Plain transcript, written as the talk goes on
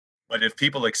But if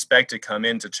people expect to come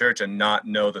into church and not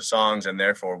know the songs and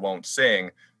therefore won't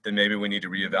sing, then maybe we need to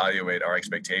reevaluate our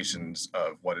expectations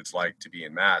of what it's like to be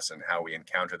in Mass and how we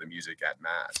encounter the music at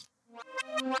Mass.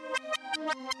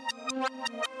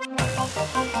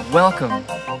 Welcome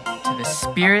to the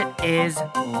Spirit is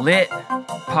Lit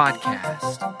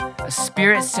podcast, a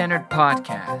spirit-centered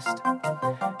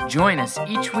podcast. Join us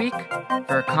each week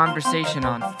for a conversation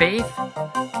on faith,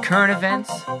 current events,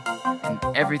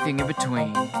 and everything in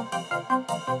between.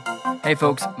 Hey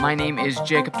folks, my name is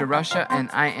Jacob DeRusha, and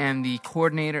I am the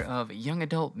coordinator of Young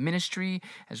Adult Ministry,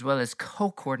 as well as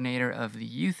co-coordinator of the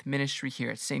Youth Ministry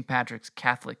here at St. Patrick's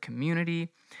Catholic Community.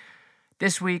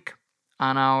 This week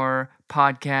on our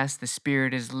podcast, The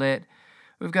Spirit is Lit,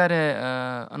 we've got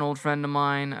an old friend of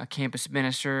mine, a campus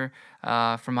minister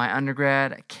from my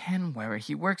undergrad, Ken Weber.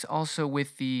 He works also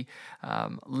with the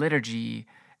liturgy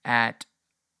at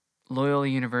Loyola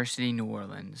University, New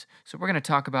Orleans. So we're going to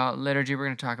talk about liturgy, we're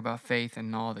going to talk about faith,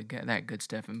 and all that good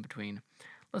stuff in between.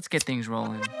 Let's get things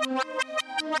rolling.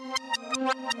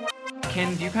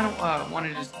 Ken, do you kind of want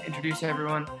to just introduce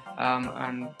everyone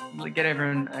and get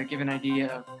everyone give an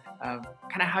idea of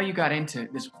kind of how you got into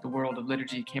the world of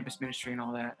liturgy, campus ministry, and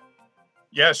all that?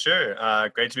 Yeah, sure.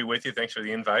 Great to be with you. Thanks for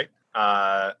the invite.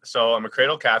 So I'm a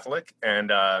cradle Catholic, and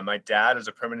my dad is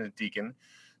a permanent deacon.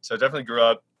 So I definitely grew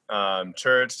up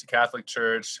Catholic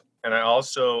church. And I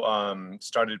also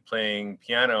started playing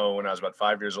piano when I was about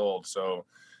 5 years old. So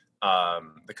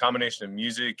the combination of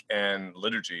music and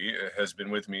liturgy has been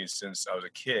with me since I was a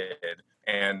kid.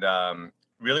 And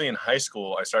really in high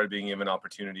school, I started being given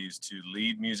opportunities to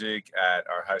lead music at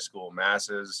our high school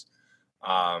masses.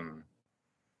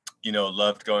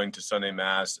 Loved going to Sunday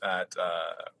Mass at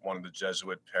one of the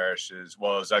Jesuit parishes.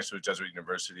 Well, it was actually a Jesuit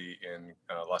university in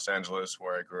Los Angeles,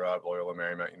 where I grew up, Loyola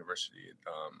Marymount University.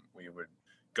 We would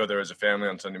go there as a family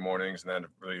on Sunday mornings, and they had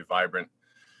really vibrant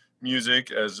music,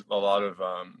 as a lot of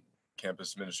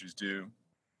campus ministries do.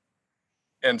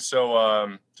 And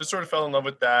so just sort of fell in love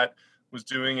with that, was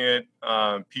doing it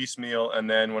piecemeal. And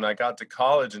then when I got to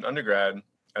college and undergrad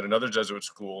at another Jesuit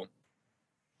school,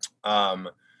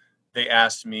 they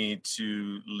asked me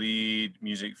to lead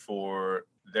music for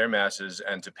their masses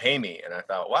and to pay me. And I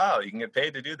thought, wow, you can get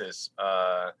paid to do this.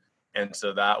 And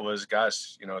so that was,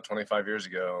 25 years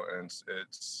ago. And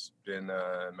it's been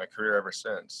my career ever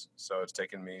since. So it's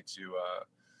taken me to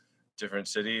different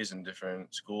cities and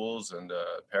different schools and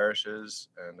parishes.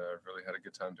 And I've really had a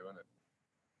good time doing it.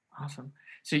 Awesome.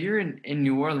 So you're in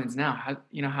New Orleans now.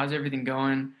 How's everything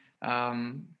going?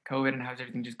 COVID, and how's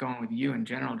everything just going with you in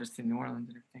general, just in New Orleans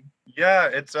and everything? Yeah,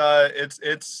 it's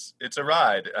a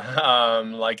ride.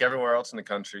 Like everywhere else in the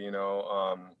country,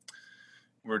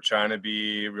 we're trying to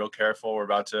be real careful.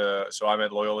 So I'm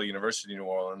at Loyola University, New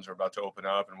Orleans. We're about to open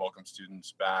up and welcome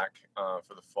students back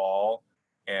for the fall,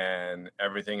 and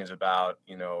everything is about,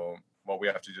 what we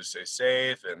have to just stay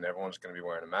safe, and everyone's going to be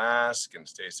wearing a mask and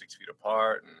stay 6 feet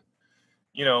apart, and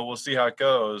we'll see how it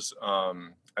goes.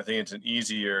 I think it's an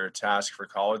easier task for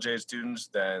college-age students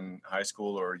than high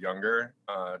school or younger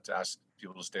to ask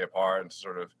people to stay apart and to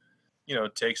sort of,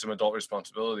 take some adult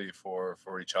responsibility for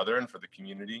each other and for the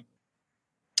community.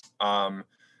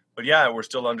 But yeah, we're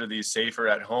still under the safer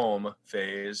at home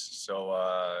phase. So,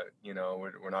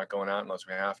 we're not going out unless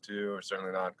we have to. We're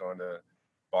certainly not going to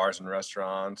bars and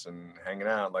restaurants and hanging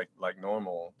out like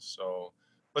normal. So,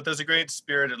 but there's a great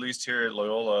spirit, at least here at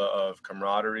Loyola, of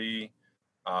camaraderie,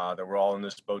 that we're all in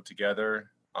this boat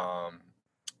together.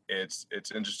 It's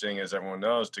interesting, as everyone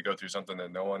knows, to go through something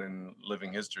that no one in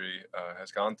living history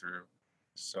has gone through.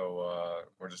 So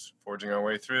we're just forging our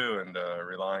way through and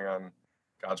relying on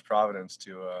God's providence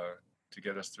to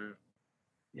get us through.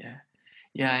 Yeah,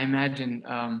 I imagine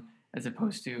as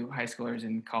opposed to high schoolers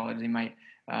in college, they might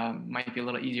be a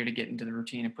little easier to get into the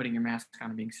routine of putting your mask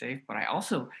on and being safe. But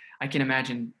I can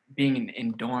imagine being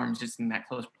in dorms, just in that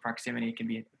close proximity, it can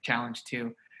be a challenge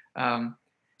too.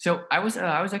 So I was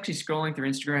actually scrolling through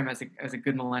Instagram as a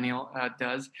good millennial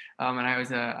does, and I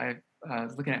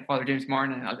was looking at Father James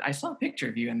Martin, and I saw a picture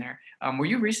of you in there. Were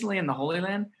you recently in the Holy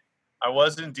Land? I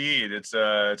was indeed. It's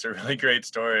a really great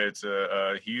story. It's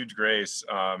a huge grace.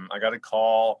 I got a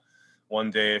call one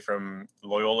day from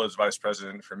Loyola's vice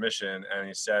president for mission, and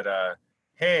he said,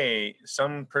 hey,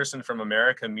 some person from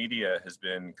America Media has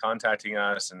been contacting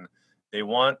us, and they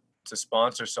want to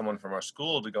sponsor someone from our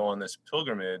school to go on this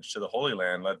pilgrimage to the Holy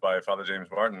Land led by Father James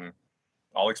Martin,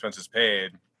 all expenses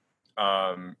paid.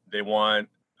 They want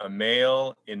a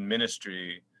male in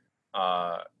ministry.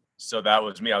 So that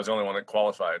was me. I was the only one that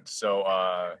qualified. So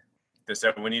they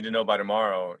said, we need to know by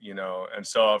tomorrow, and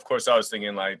so of course I was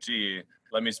thinking like, gee,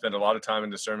 let me spend a lot of time in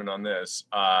discernment on this.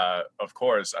 Of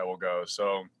course I will go.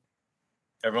 So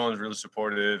everyone was really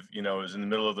supportive. It was in the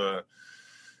middle of the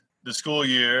school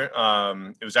year.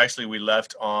 It was actually, we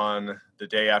left on the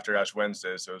day after Ash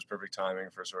Wednesday, so it was perfect timing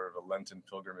for sort of a Lenten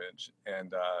pilgrimage.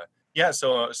 And yeah,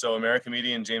 so American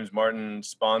Media and James Martin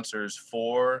sponsors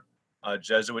 4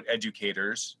 Jesuit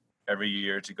educators every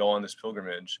year to go on this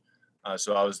pilgrimage.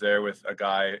 So I was there with a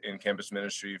guy in campus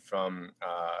ministry from,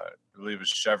 I believe it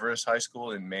was Cheverus High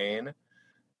School in Maine,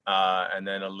 and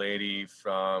then a lady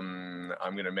from,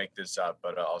 I'm going to make this up,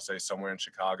 but I'll say somewhere in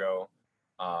Chicago,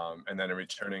 and then a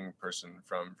returning person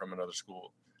from another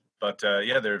school. But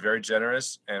yeah, they're very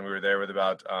generous, and we were there with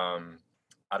about,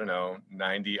 I don't know,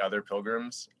 90 other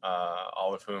pilgrims,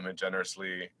 all of whom had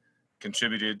generously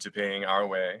contributed to paying our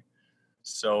way.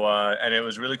 So, and it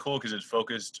was really cool because it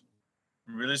focused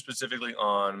really specifically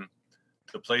on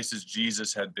the places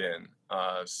Jesus had been.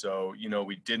 So,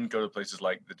 we didn't go to places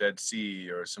like the Dead Sea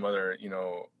or some other,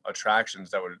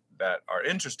 attractions that are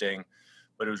interesting,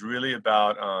 but it was really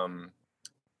about,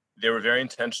 they were very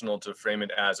intentional to frame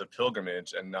it as a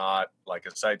pilgrimage and not like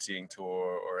a sightseeing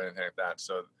tour or anything like that.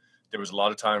 So there was a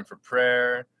lot of time for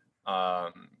prayer,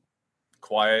 um,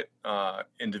 quiet,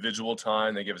 individual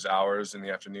time. They give us hours in the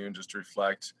afternoon just to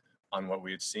reflect on what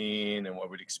we had seen and what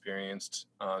we'd experienced.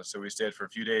 So we stayed for a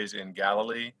few days in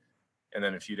Galilee and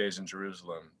then a few days in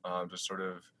Jerusalem, just sort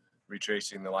of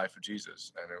retracing the life of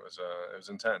Jesus. And it was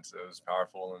intense. It was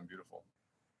powerful and beautiful.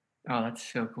 Oh,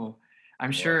 that's so cool. I'm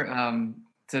It was. sure.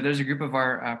 So there's a group of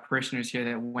our parishioners here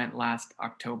that went last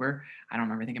October. I don't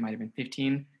remember. I think it might have been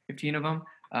 15 of them.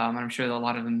 And I'm sure that a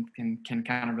lot of them can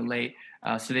kind of relate.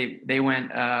 So they went,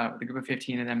 the group of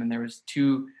 15 of them, and there was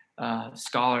 2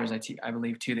 scholars, I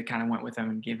believe, too, that kind of went with them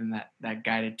and gave them that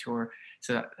guided tour.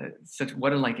 So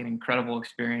what an incredible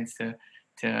experience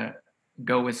to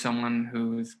go with someone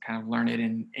who's kind of learned it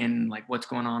in like what's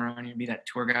going on around you, be that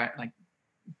tour guide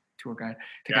to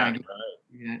Yeah, kind of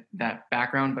get that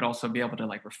background, but also be able to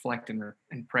like reflect and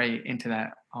pray into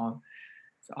that.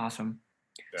 It's awesome.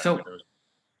 yeah. So,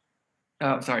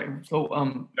 sorry. So,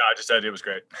 No, I just said it was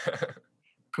great.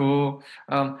 cool.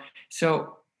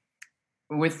 So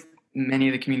with many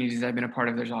of the communities I've been a part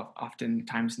of, there's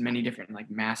oftentimes many different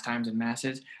like mass times and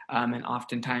masses, and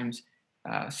oftentimes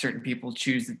certain people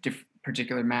choose the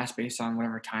particular mass based on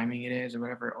whatever timing it is or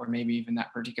whatever, or maybe even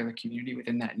that particular community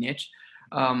within that niche.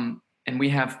 And we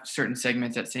have certain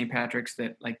segments at St. Patrick's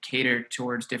that like cater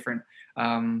towards different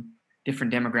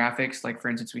demographics. Like for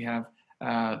instance, we have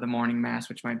the morning mass,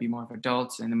 which might be more of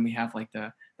adults, and then we have like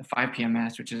the 5 p.m.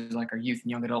 mass, which is like our youth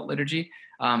and young adult liturgy.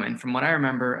 And from what I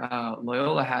remember,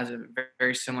 Loyola has a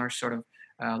very similar sort of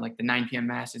like the 9 p.m.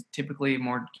 mass is typically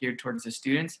more geared towards the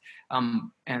students,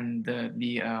 and the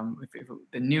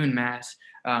noon mass,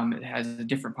 it has a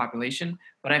different population.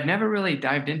 But I've never really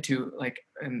dived into like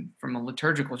from a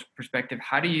liturgical perspective,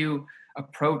 how do you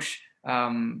approach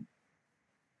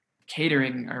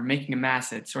catering or making a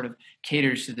mass that sort of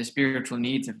caters to the spiritual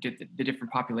needs of the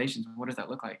different populations? What does that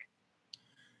look like?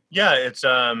 Yeah, it's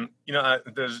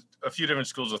there's a few different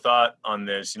schools of thought on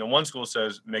this. One school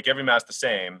says make every mass the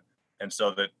same, and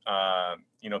so that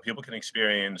people can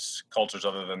experience cultures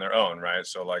other than their own, right?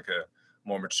 So like a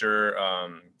more mature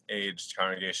aged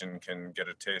congregation can get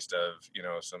a taste of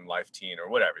some life teen or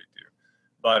whatever you do.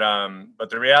 But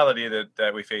the reality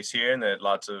that we face here and that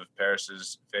lots of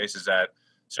parishes face is that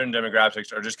certain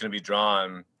demographics are just going to be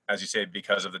drawn, as you say,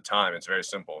 because of the time. It's very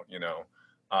simple.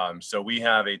 So we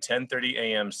have a 10:30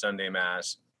 a.m. Sunday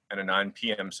Mass and a 9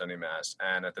 p.m. Sunday Mass.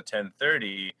 And at the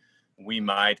 10:30, we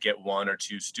might get 1 or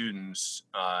 2 students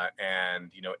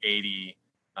and 80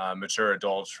 mature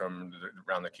adults from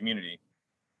around the community.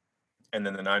 And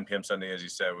then the 9 p.m. Sunday, as you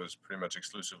said, was pretty much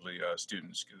exclusively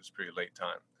students because it's pretty late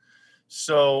time.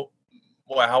 So,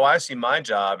 how I see my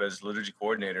job as liturgy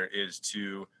coordinator is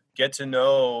to get to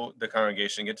know the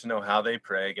congregation, get to know how they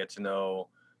pray, get to know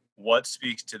what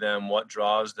speaks to them, what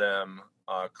draws them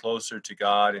closer to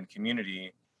God and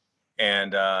community,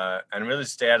 and really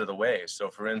stay out of the way. So,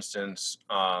 for instance,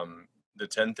 the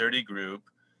 10:30 group,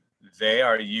 they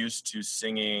are used to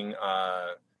singing,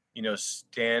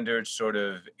 standard sort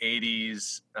of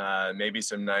 80s, maybe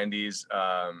some 90s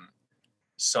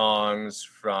songs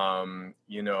from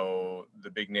the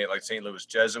big name like St. Louis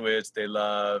Jesuits. They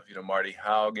love Marty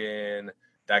Haugen,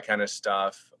 that kind of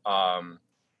stuff.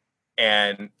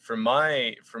 And from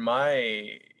my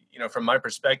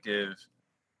perspective,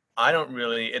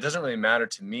 it doesn't really matter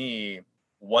to me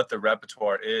what the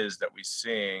repertoire is that we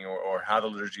sing or how the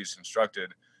liturgy is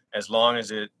constructed, as long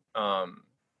as it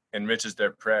enriches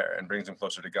their prayer and brings them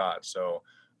closer to God. So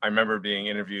I remember being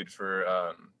interviewed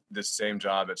for this same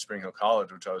job at Spring Hill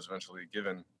College, which I was eventually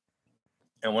given.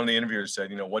 And one of the interviewers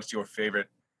said, what's your favorite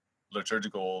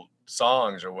liturgical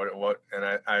songs or what?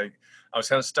 And I was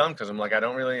kind of stumped because I'm like, I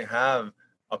don't really have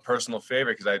a personal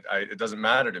favorite because it doesn't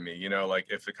matter to me. Like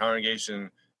if the congregation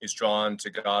is drawn to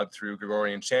God through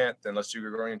Gregorian chant, then let's do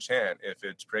Gregorian chant. If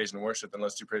it's praise and worship, then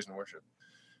let's do praise and worship.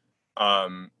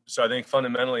 So I think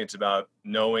fundamentally it's about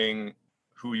knowing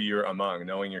who you're among,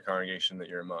 knowing your congregation that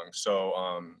you're among. So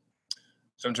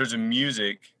in terms of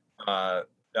music,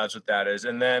 that's what that is.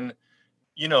 And then,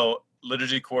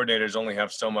 liturgy coordinators only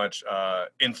have so much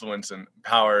influence and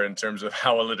power in terms of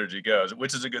how a liturgy goes,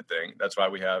 which is a good thing. That's why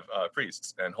we have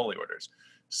priests and holy orders.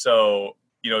 So,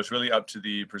 it's really up to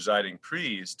the presiding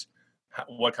priest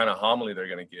what kind of homily they're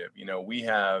going to give. We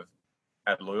have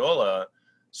at Loyola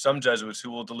some Jesuits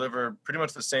who will deliver pretty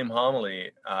much the same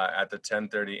homily at the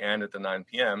 10:30 and at the 9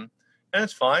 p.m. And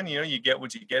it's fine. You get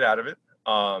what you get out of it.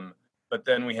 But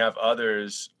then we have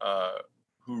others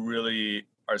who really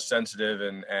are sensitive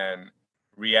and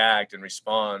react and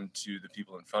respond to the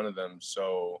people in front of them.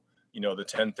 So, the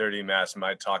 10:30 mass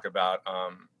might talk about, I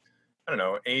don't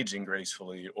know, aging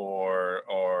gracefully or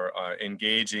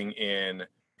engaging in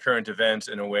current events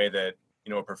in a way that,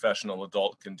 a professional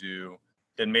adult can do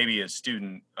that maybe a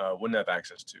student wouldn't have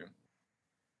access to.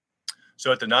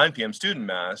 So at the 9 p.m. student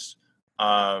mass,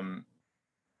 I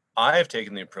have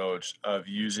taken the approach of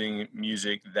using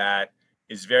music that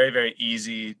is very, very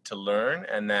easy to learn,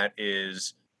 and that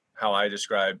is how I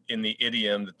describe in the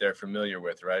idiom that they're familiar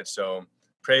with, right? So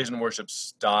praise and worship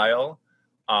style.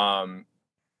 But,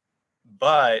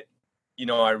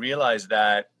 I realized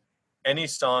that any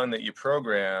song that you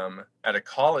program at a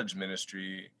college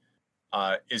ministry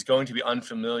is going to be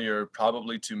unfamiliar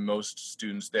probably to most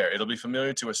students there. It'll be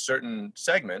familiar to a certain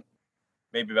segment.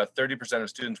 Maybe about 30% of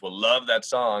students will love that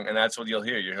song, and that's what you'll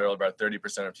hear. You hear about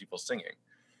 30% of people singing.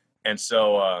 And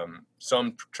so I'm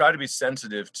trying to be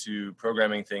sensitive to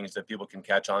programming things that people can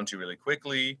catch on to really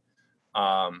quickly.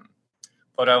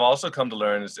 But I've also come to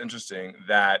learn, it's interesting,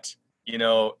 that, in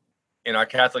our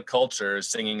Catholic culture,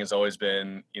 singing has always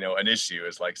been, an issue.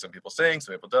 It's like some people sing,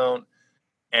 some people don't.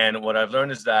 And what I've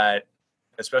learned is that,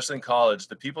 especially in college,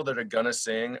 the people that are going to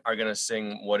sing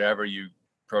whatever you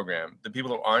program. The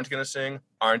people who aren't going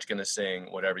to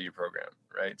sing whatever you program,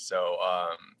 right? So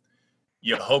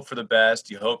you hope for the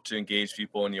best, you hope to engage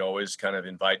people, and you always kind of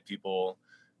invite people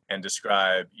and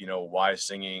describe, why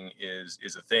singing is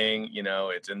a thing.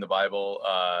 It's in the Bible.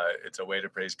 It's a way to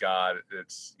praise God.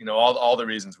 It's, all the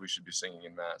reasons we should be singing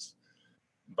in Mass.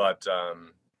 But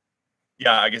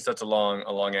yeah, I guess that's a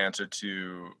long answer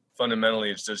to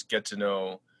fundamentally it's just get to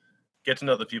know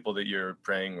the people that you're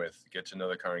praying with, get to know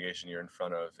the congregation you're in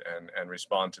front of, and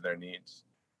respond to their needs.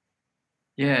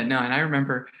 Yeah, no, and I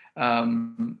remember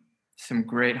some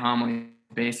great homilies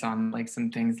based on like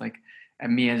some things like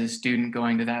me as a student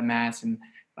going to that mass and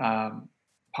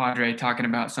Padre talking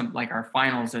about some like our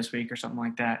finals this week or something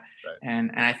like that. Right.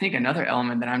 And I think another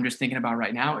element that I'm just thinking about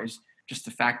right now is just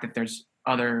the fact that there's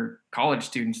other college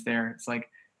students there. It's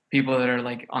like people that are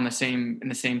like in the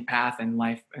same path in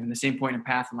life and the same point of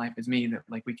path in life as me, that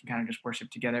like we can kind of just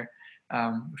worship together,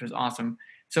 which is awesome.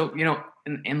 So,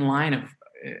 in line of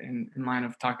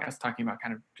us talking about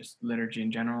kind of just liturgy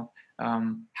in general,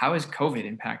 how has COVID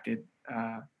impacted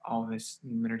all of this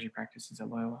liturgy practices at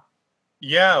Loyola?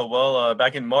 Yeah, well,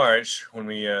 back in March when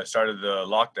we started the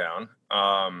lockdown,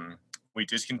 we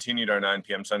discontinued our 9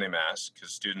 p.m. Sunday Mass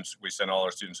because we sent all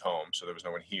our students home, so there was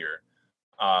no one here.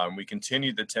 We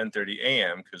continued the 10:30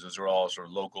 a.m. because those were all sort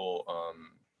of local,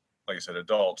 like I said,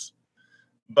 adults.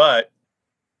 But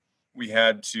we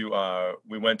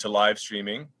went to live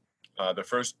streaming. The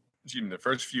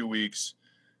first few weeks,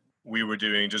 we were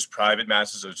doing just private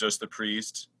masses of just the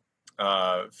priest,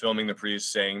 filming the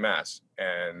priest saying Mass.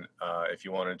 And if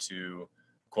you wanted to,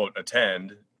 quote,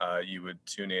 attend, you would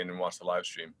tune in and watch the live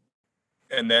stream.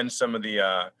 And then some of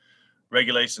the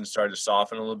regulations started to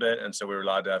soften a little bit. And so we were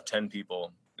allowed to have 10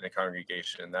 people in a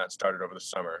congregation. That started over the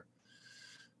summer.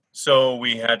 So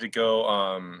we had to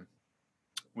go,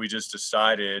 we just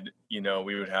decided,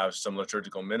 we would have some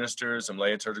liturgical ministers, some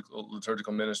lay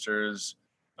liturgical ministers,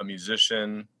 a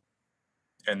musician,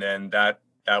 and then that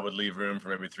would leave room for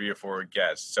maybe 3 or 4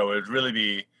 guests. So it would really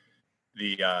be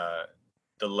the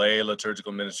lay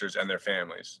liturgical ministers and their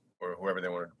families or whoever they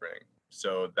wanted to bring.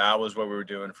 So that was what we were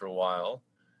doing for a while.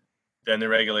 Then the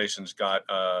regulations got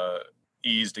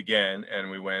eased again, and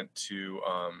we went to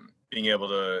being able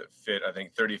to fit, I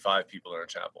think, 35 people in our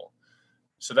chapel.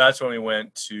 So that's when we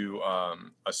went to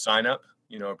a sign-up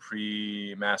a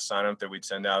pre-mass sign up that we'd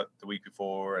send out the week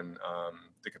before, and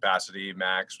the capacity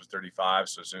max was 35.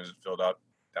 So as soon as it filled up,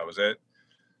 that was it.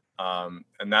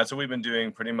 And that's what we've been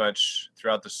doing pretty much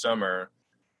throughout the summer.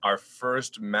 Our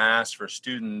first mass for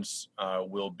students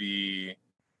will be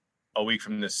a week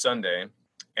from this Sunday.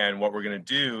 And what we're going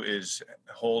to do is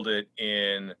hold it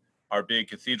in our big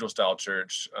cathedral style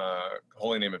church,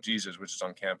 Holy Name of Jesus, which is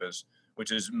on campus,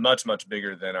 which is much, much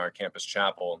bigger than our campus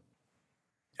chapel.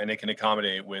 And it can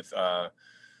accommodate with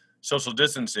social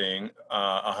distancing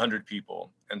 100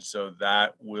 people. And so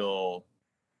that will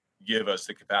give us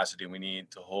the capacity we need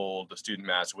to hold the student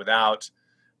mass without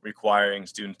requiring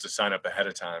students to sign up ahead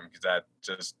of time, because that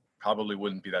just probably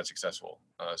wouldn't be that successful.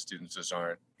 Students just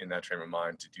aren't in that frame of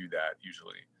mind to do that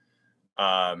usually.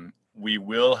 We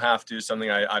will have to, something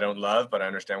I don't love, but I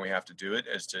understand we have to do it,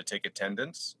 is to take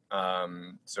attendance.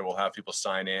 So we'll have people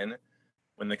sign in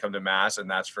when they come to mass, and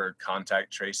that's for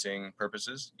contact tracing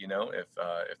purposes. If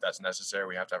that's necessary,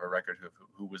 we have to have a record of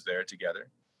who was there together.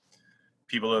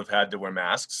 People have had to wear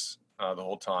masks the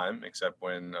whole time, except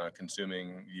when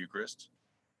consuming the Eucharist.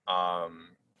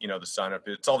 The sign up,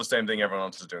 it's all the same thing everyone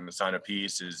else is doing. The sign of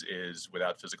peace is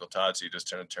without physical touch. So you just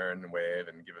turn and wave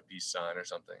and give a peace sign or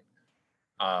something.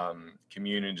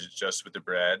 Communion is just with the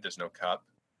bread. There's no cup.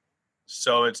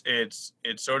 So it's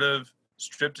sort of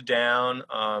stripped down.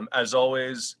 As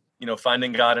always,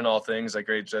 finding God in all things, that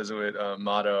great Jesuit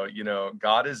motto.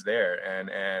 God is there,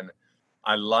 and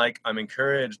I'm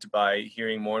encouraged by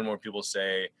hearing more and more people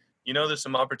say, there's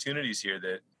some opportunities here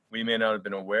that we may not have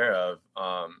been aware of.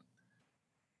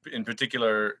 In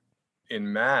particular,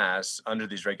 in Mass, under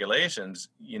these regulations,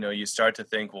 you start to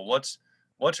think, well, what's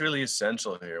really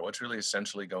essential here? What's really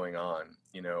essentially going on?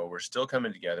 We're still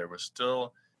coming together. We're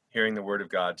still hearing the word of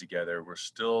God together. We're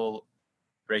still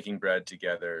breaking bread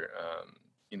together.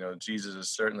 Jesus is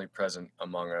certainly present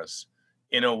among us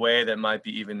in a way that might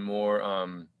be even more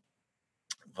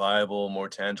viable, more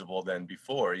tangible than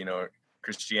before.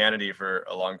 Christianity for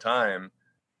a long time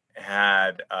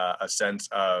had a sense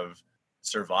of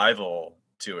survival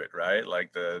to it, right?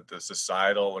 Like the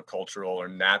societal or cultural or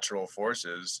natural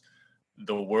forces,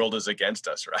 the world is against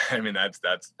us, right? I mean, that's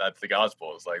the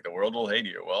gospel. It's like the world will hate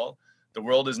you. Well, the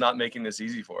world is not making this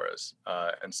easy for us,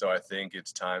 and so I think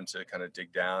it's time to kind of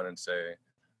dig down and say,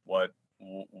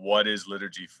 what is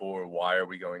liturgy for? Why are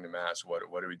we going to Mass? What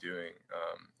are we doing?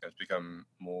 It's become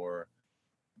more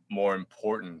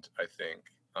important, I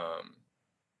think.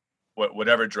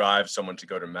 Whatever drives someone to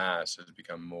go to Mass has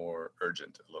become more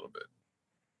urgent a little bit.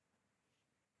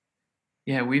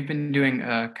 Yeah, we've been doing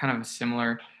kind of a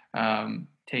similar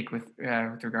take with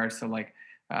regards to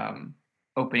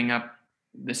opening up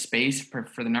the space for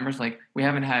the numbers. Like, we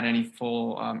haven't had any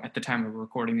full at the time of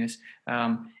recording this,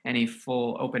 any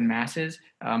full open masses,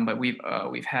 but we've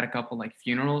had a couple like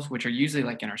funerals, which are usually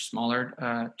like in our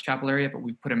smaller chapel area, but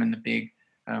we put them in the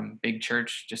big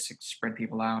church just to spread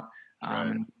people out.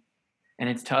 Right. And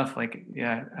it's tough,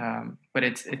 but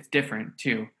it's different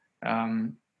too.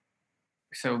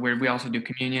 So we also do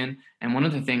communion, and one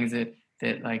of the things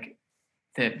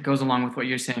that goes along with what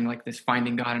you're saying, like this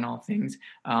finding God in all things,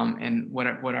 and what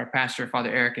our pastor, Father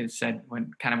Eric, has said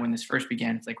when this first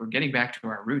began, it's like we're getting back to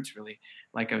our roots, really,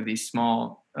 like of these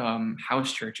small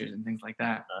house churches and things like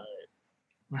that.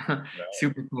 Right.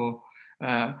 Super cool.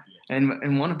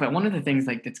 And one of the things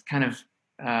like that's kind of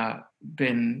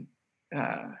been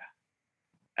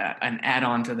an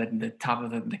add-on to the top of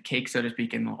the cake, so to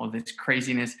speak, and all this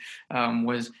craziness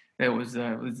was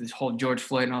this whole George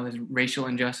Floyd and all this racial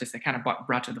injustice that kind of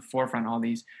brought to the forefront all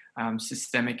these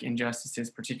systemic injustices,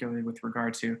 particularly with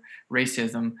regard to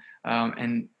racism.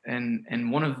 And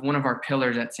one of our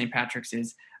pillars at St. Patrick's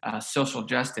is social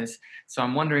justice. So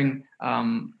I'm wondering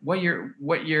what your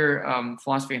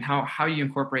philosophy and how you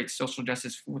incorporate social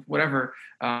justice with whatever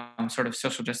sort of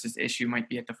social justice issue might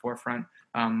be at the forefront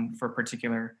for a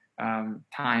particular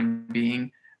time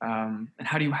being, and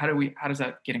how does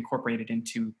that get incorporated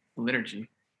into the liturgy?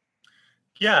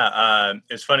 Yeah,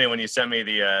 it's funny when you sent me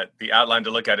the outline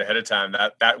to look at ahead of time.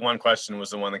 That one question was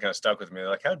the one that kind of stuck with me.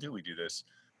 Like, how do we do this?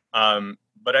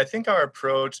 But I think our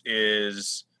approach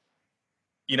is,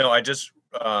 I just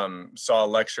saw a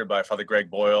lecture by Father Greg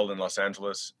Boyle in Los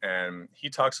Angeles, and he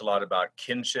talks a lot about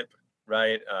kinship,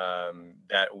 right?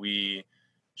 That we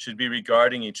should be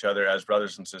regarding each other as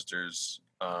brothers and sisters.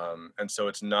 And so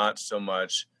it's not so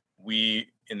much we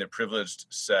in the privileged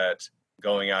set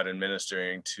going out and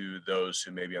ministering to those who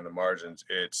may be on the margins.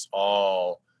 It's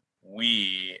all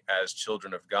we as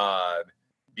children of God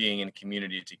being in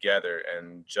community together.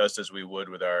 And just as we would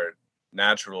with our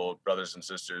natural brothers and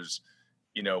sisters,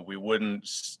 we wouldn't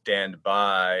stand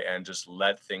by and just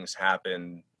let things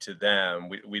happen to them.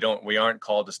 We aren't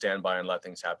called to stand by and let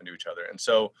things happen to each other. And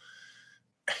so,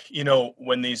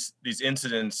 when these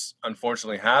incidents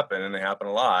unfortunately happen, and they happen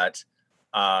a lot,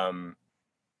 um,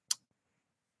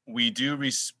 we do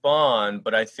respond,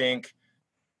 but I think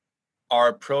our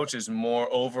approach is more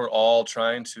overall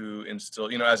trying to instill,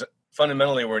 as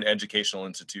fundamentally we're an educational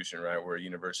institution, right? We're a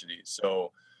university.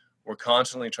 So we're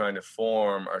constantly trying to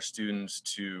form our students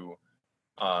to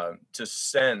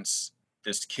sense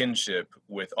this kinship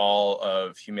with all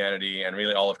of humanity and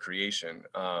really all of creation.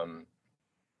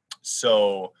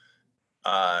 So,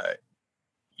 uh,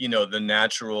 the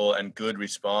natural and good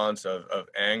response of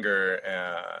anger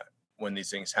when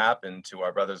these things happen to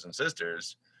our brothers and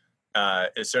sisters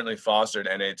is certainly fostered,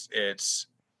 and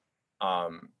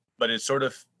but it sort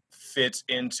of fits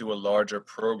into a larger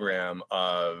program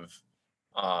of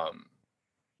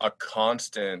a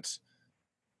constant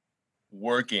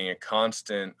working, a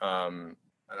constant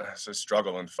it's a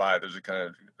struggle and fight. There's a kind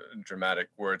of dramatic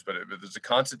words, but there's a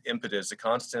constant impetus, a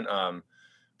constant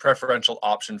preferential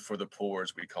option for the poor,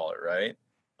 as we call it, right?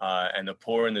 And the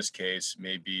poor in this case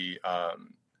may be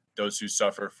those who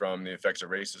suffer from the effects of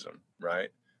racism, right?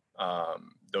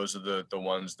 Those are the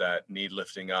ones that need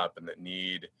lifting up and that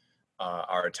need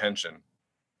our attention.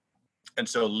 And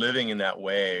so living in that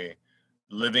way,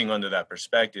 living under that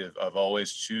perspective of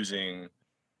always choosing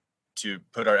to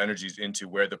put our energies into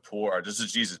where the poor are, just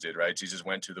as Jesus did, right? Jesus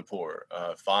went to the poor,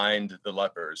 find the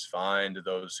lepers, find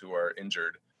those who are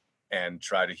injured, and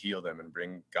try to heal them and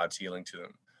bring God's healing to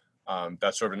them.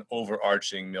 That's sort of an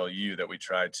overarching milieu that we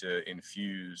try to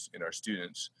infuse in our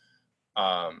students.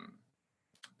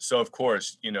 So of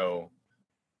course,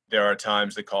 there are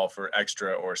times that call for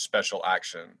extra or special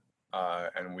action,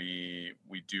 and we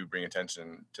do bring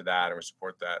attention to that, and we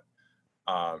support that.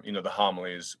 The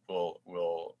homilies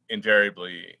will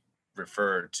invariably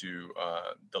refer to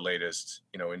the latest,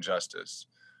 injustice.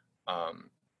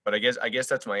 But I guess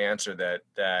that's my answer,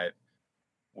 that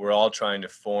we're all trying to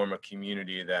form a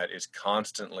community that is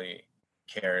constantly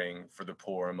caring for the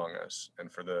poor among us and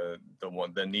for the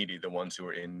needy, the ones who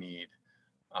are in need.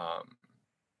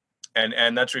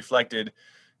 And that's reflected,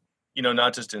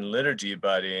 not just in liturgy,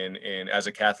 but in as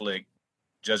a Catholic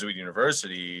Jesuit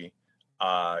university,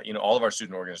 all of our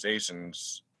student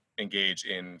organizations engage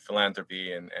in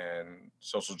philanthropy and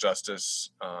social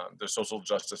justice. They're social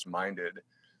justice minded,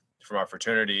 from our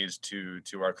fraternities to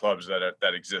our clubs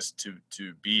that exist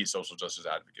to be social justice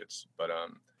advocates. But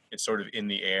it's sort of in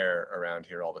the air around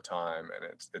here all the time,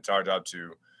 and it's our job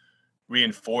to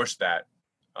reinforce that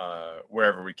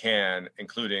wherever we can,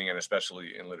 including and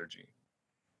especially in liturgy.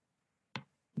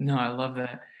 No, I love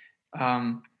that.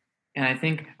 And I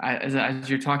think as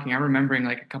you're talking, I'm remembering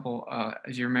like a couple,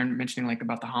 as you're mentioning like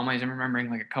about the homilies, I'm remembering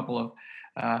like a couple of,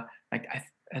 like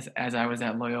as I was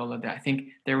at Loyola, I think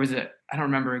there was I don't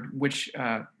remember which,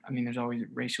 I mean, there's always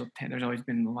there's always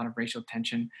been a lot of racial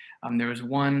tension. There was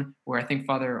one where I think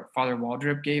Father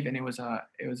Waldrop gave, and it was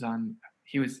on,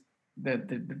 he was,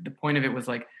 the point of it was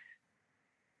like,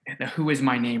 who is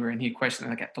my neighbor? And he questioned,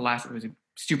 like at the last, it was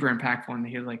super impactful. And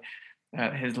he was like,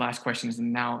 his last question is,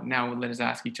 now let us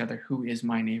ask each other, who is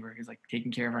my neighbor? He's like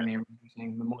taking care of our neighbor,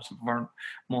 saying the most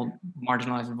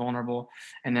marginalized and vulnerable.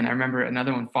 And then I remember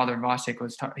another one, Father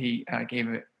Vosik he gave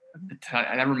it.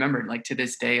 I remembered, like, to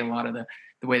this day, a lot of the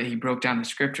way that he broke down the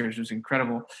scriptures was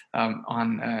incredible,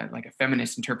 on like a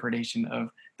feminist interpretation of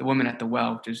the woman at the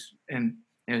well, and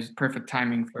it was perfect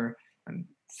timing for.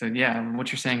 So yeah,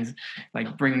 what you're saying is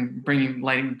like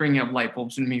bringing up light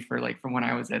bulbs in me for like from when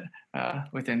I was at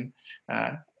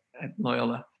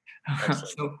Loyola. Excellent.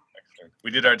 So Excellent.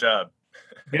 We did our job.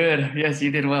 Good. Yes,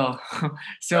 you did well.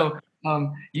 So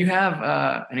you have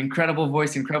an incredible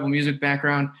voice, incredible music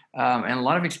background, and a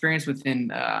lot of experience within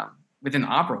the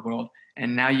opera world.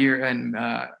 And now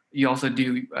you also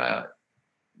do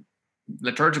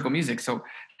liturgical music. So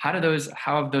how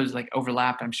have those like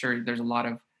overlapped? I'm sure there's a lot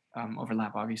of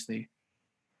overlap, obviously.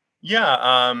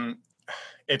 Yeah,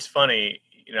 it's funny.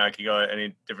 I could go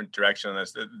any different direction on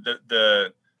this.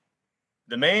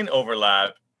 The main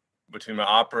overlap between my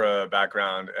opera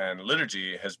background and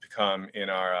liturgy has become in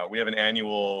our. We have an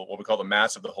annual, what we call the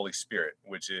Mass of the Holy Spirit,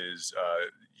 which is,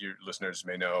 your listeners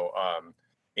may know,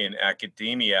 in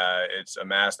academia, it's a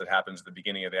mass that happens at the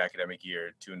beginning of the academic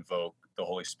year to invoke the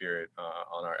Holy Spirit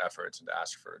on our efforts and to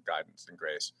ask for guidance and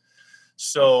grace.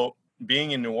 So,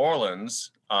 being in New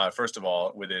Orleans, first of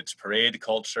all, with its parade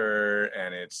culture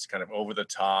and its kind of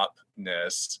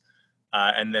over-the-topness,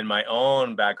 and then my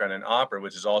own background in opera,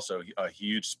 which is also a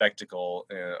huge spectacle,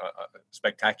 a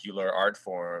spectacular art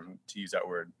form, to use that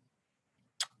word.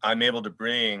 I'm able to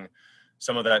bring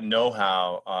some of that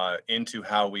know-how into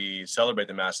how we celebrate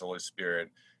the Mass of the Holy Spirit.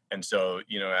 And so,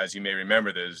 as you may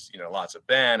remember, there's, lots of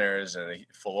banners and a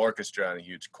full orchestra and a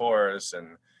huge chorus.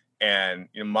 And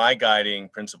my guiding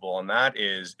principle on that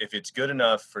is, if it's good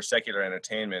enough for secular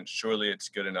entertainment, surely it's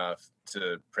good enough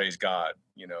to praise God,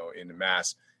 in the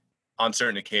Mass on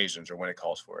certain occasions or when it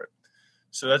calls for it.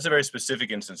 So that's a very specific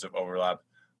instance of overlap.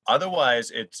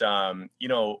 Otherwise, it's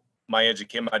my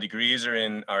degrees are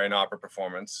in opera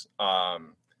performance,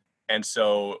 and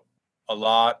so a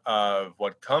lot of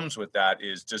what comes with that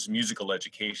is just musical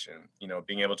education.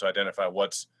 Being able to identify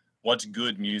what's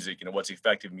good music, what's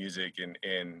effective music.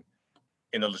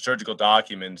 In the liturgical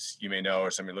documents, you may know,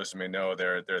 or some of your listeners may know,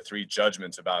 there are three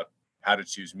judgments about how to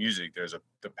choose music. There's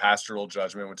the pastoral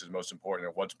judgment, which is most important,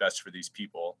 of what's best for these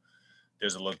people.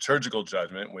 There's a liturgical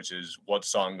judgment, which is what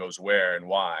song goes where and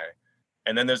why.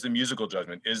 And then there's the musical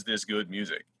judgment. Is this good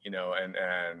music? And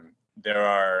there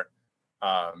are,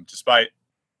 despite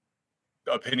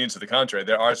opinions to the contrary,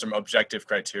 there are some objective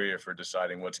criteria for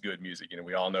deciding what's good music.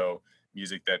 We all know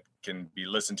music that can be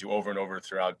listened to over and over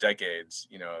throughout decades,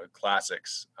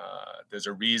 classics. There's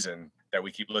a reason that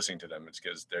we keep listening to them. It's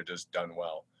because they're just done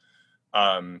well.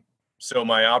 So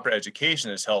my opera education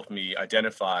has helped me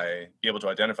be able to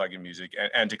identify good music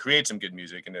and to create some good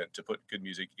music and to put good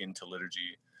music into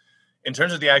liturgy. In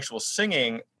terms of the actual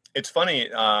singing, it's funny,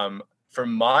 for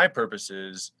my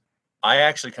purposes, I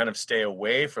actually kind of stay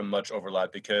away from much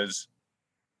overlap because,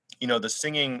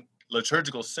 the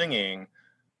liturgical singing,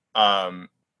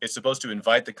 is supposed to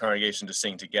invite the congregation to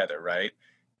sing together, right?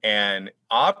 And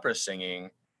opera singing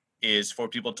is for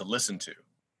people to listen to.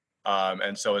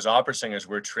 And so as opera singers,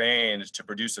 we're trained to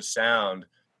produce a sound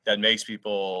that makes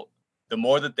people, the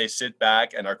more that they sit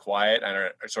back and are quiet and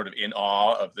are sort of in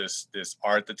awe of this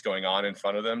art that's going on in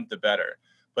front of them, the better.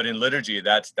 But in liturgy,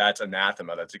 that's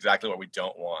anathema. That's exactly what we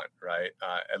don't want, right?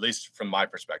 At least from my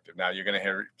perspective. Now, you're going to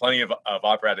hear plenty of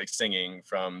operatic singing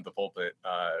from the pulpit,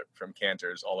 from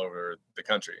cantors all over the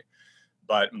country.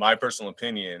 But my personal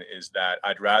opinion is that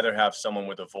I'd rather have someone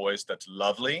with a voice that's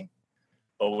lovely,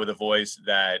 but with a voice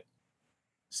that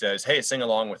says, hey, sing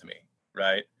along with me,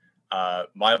 right?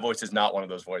 My voice is not one of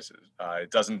those voices.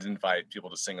 It doesn't invite people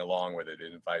to sing along with it.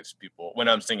 It invites people, when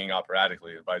I'm singing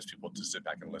operatically, it invites people to sit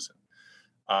back and listen.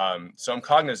 So I'm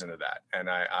cognizant of that. And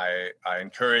I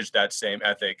encourage that same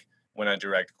ethic when I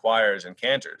direct choirs and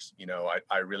cantors.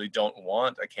 I really don't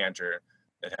want a cantor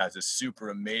that has a super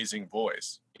amazing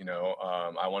voice.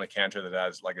 I want a cantor that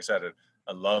has, like I said,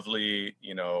 a lovely,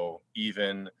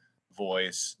 even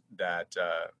voice that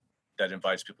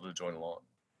invites people to join along.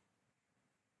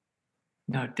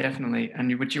 No, definitely.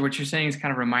 And what you're saying is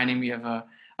kind of reminding me of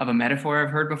a metaphor I've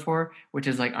heard before, which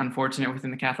is like unfortunate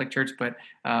within the Catholic Church, but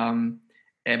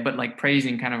like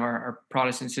praising kind of our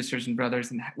Protestant sisters and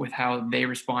brothers and with how they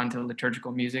respond to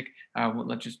liturgical music,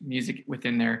 just music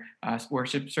within their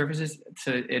worship services.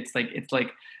 So it's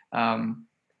like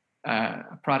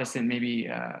Protestant, maybe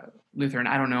Lutheran,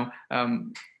 I don't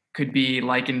know, could be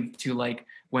likened to like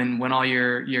when all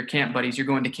your camp buddies, you're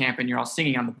going to camp and you're all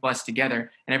singing on the bus together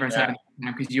and everyone's having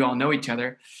time because you all know each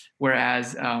other.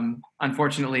 Whereas,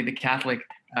 unfortunately, the Catholic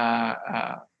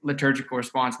liturgical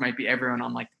response might be everyone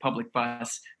on like the public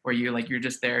bus where you're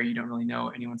just there. You don't really know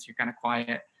anyone, so you're kind of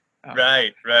quiet.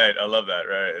 Right. I love that.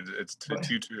 Right. It's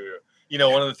too true.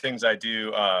 One of the things I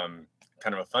do,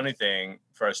 kind of a funny thing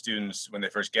for our students when they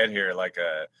first get here, like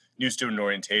a new student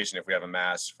orientation, if we have a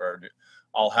mass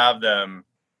I'll have them,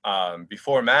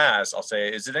 before mass, I'll say,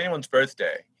 is it anyone's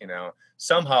birthday?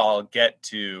 Somehow I'll get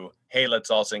to, hey, let's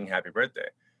all sing happy birthday.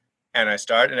 And I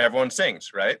start and everyone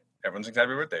sings, right? Everyone sings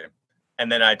happy birthday.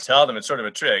 And then I tell them, it's sort of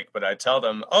a trick, but I tell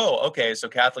them, oh, okay, so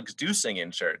Catholics do sing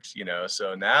in church,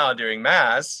 so now during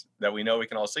mass that we know we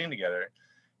can all sing together,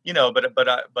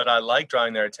 but I like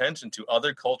drawing their attention to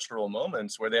other cultural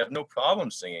moments where they have no problem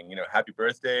singing, happy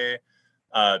birthday,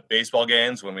 baseball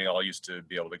games when we all used to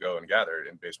be able to go and gather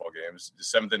in baseball games, the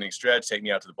 7th inning stretch, take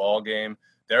me out to the ball game.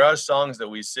 There are songs that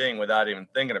we sing without even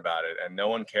thinking about it, and no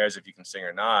one cares if you can sing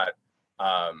or not.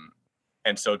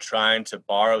 And so trying to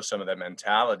borrow some of that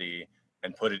mentality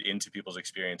and put it into people's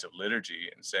experience of liturgy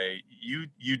and say,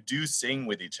 you do sing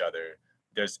with each other.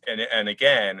 And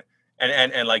again,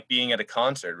 like being at a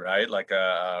concert, right? Like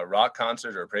a rock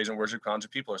concert or a praise and worship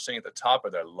concert, people are singing at the top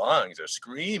of their lungs. They're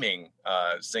screaming,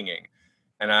 singing.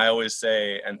 And I always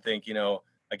say and think,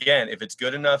 again, if it's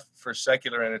good enough for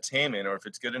secular entertainment, or if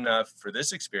it's good enough for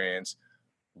this experience,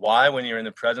 why, when you're in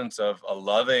the presence of a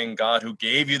loving God who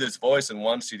gave you this voice and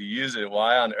wants you to use it,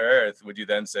 why on earth would you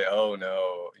then say, oh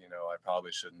no,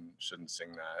 probably shouldn't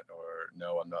sing that, or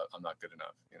no, I'm not good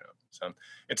enough, you know. So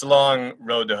it's a long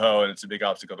road to hoe, and it's a big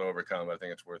obstacle to overcome. I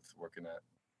think it's worth working at.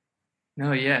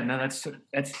 No, yeah, no, that's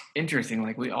interesting.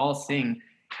 Like we all sing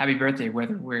 "Happy Birthday,"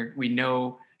 whether we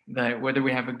know that whether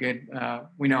we have a good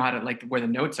we know how to like where the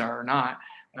notes are or not.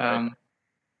 Right.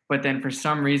 But then for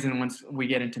some reason, once we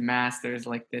get into mass, there's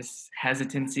like this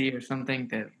hesitancy or something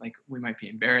that like we might be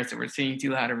embarrassed that we're singing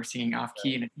too loud or we're singing off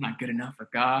key and it's not good enough for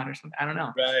God or something. I don't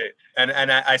know. Right.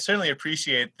 And I certainly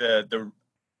appreciate the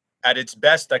at its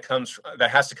best that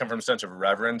has to come from a sense of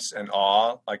reverence and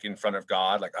awe, like in front of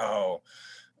God, like, oh,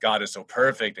 God is so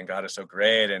perfect and God is so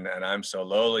great, and I'm so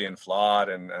lowly and flawed,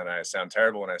 and I sound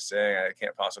terrible when I sing. I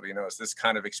can't possibly, it's this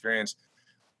kind of experience,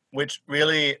 which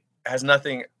really has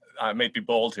nothing, I may be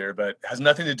bold here, but has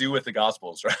nothing to do with the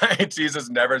Gospels, right? Jesus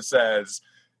never says,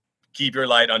 keep your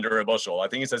light under a bushel. I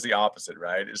think he says the opposite,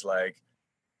 right? It's like,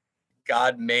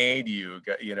 God made you,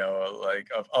 like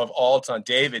of all time.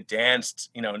 David danced,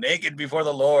 naked before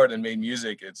the Lord and made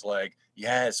music. It's like,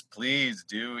 yes, please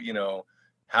do,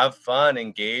 have fun,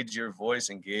 engage your voice,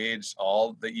 engage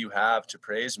all that you have to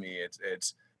praise me.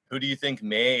 It's who do you think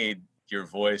made your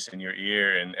voice in your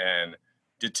ear and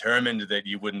determined that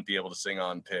you wouldn't be able to sing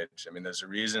on pitch? I mean, there's a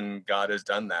reason God has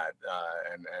done that,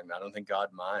 and I don't think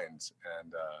God minds.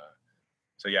 And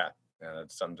so yeah,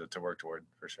 that's something to work toward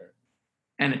for sure.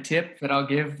 And a tip that I'll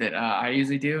give that I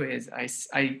usually do is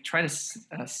I try to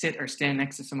sit or stand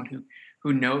next to someone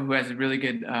who has a really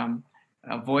good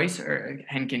voice or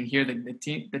and can hear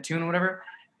the tune or whatever,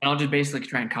 and I'll just basically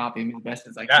try and copy them as best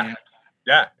as I Yeah, can.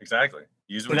 yeah, exactly.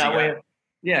 Use So what you that got. way,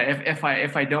 yeah,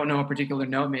 if I don't know a particular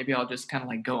note, maybe I'll just kind of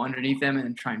like go underneath them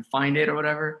and try and find it or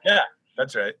whatever. Yeah,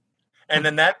 that's right. And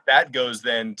then that goes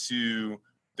then to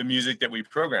the music that we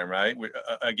program, right?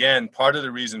 Again, part of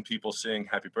the reason people sing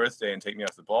 "Happy Birthday" and "Take Me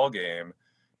Off the Ball Game"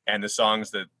 and the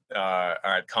songs that are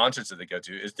at concerts that they go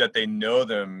to is that they know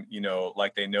them,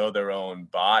 like they know their own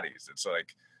bodies. It's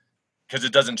like, because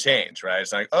it doesn't change, right?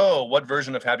 It's like, oh, what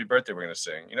version of "Happy Birthday" we're going to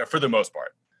sing, for the most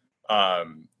part,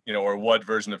 or what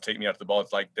version of "Take Me Off the Ball."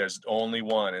 It's like there's only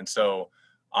one, and so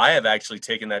I have actually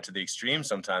taken that to the extreme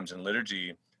sometimes in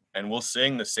liturgy, and we'll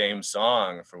sing the same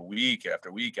song for week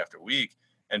after week after week,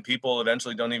 and people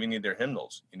eventually don't even need their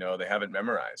hymnals. They have it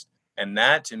memorized, and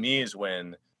that to me is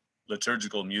when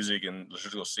liturgical music and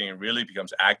liturgical singing really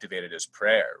becomes activated as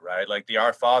prayer, right? Like the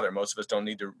Our Father, most of us don't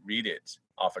need to read it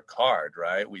off a card,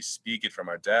 right? We speak it from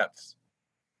our depths.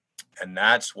 And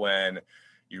that's when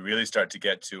you really start to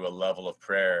get to a level of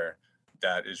prayer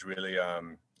that is really, I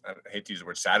hate to use the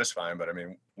word satisfying, but I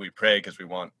mean, we pray because we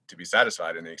want to be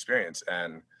satisfied in the experience.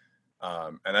 And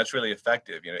that's really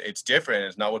effective. It's different.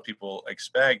 It's not what people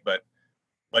expect, but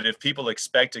if people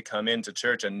expect to come into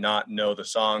church and not know the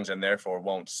songs and therefore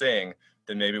won't sing,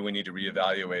 then maybe we need to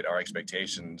reevaluate our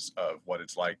expectations of what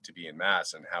it's like to be in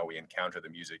Mass and how we encounter the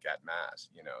music at Mass,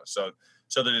 so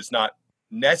that it's not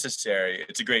necessary.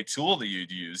 It's a great tool that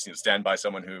you'd use, stand by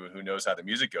someone who knows how the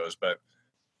music goes, but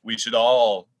we should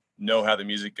all know how the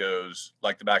music goes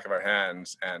like the back of our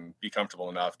hands and be comfortable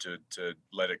enough to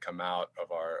let it come out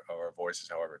of our voices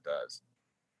however it does.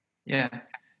 Yeah,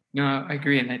 no, I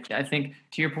agree, and I think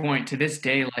to your point, to this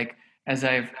day, like as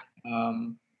I've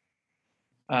um,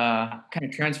 kind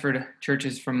of transferred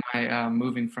churches from my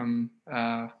moving from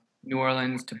New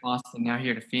Orleans to Boston, now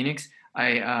here to Phoenix.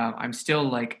 I'm still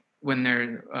like when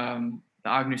they're the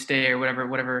Agnus Dei or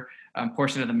whatever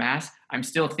portion of the mass, I'm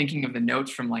still thinking of the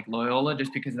notes from like Loyola,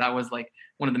 just because that was like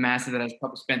one of the masses that I've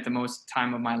probably spent the most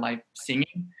time of my life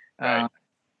singing. Right.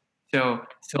 So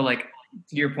like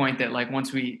to your point that like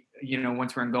once we're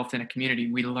engulfed in a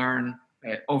community, we learn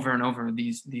over and over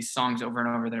these songs over and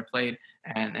over that are played,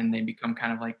 and they become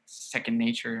kind of like second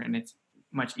nature, and it's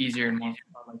much easier and more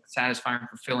like satisfying and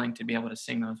fulfilling to be able to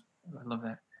sing those. I love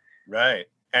that. Right.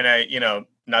 And I,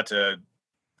 not to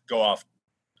go off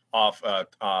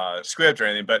script or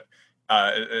anything, but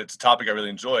it's a topic I really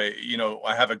enjoy.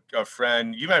 I have a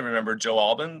friend, you might remember Joe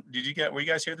Alban. Were you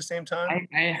guys here at the same time?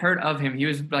 I heard of him. He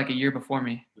was like a year before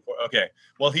me. Okay.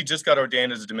 Well, he just got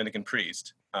ordained as a Dominican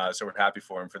priest. So we're happy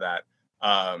for him for that.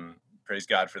 Praise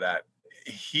God for that.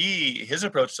 His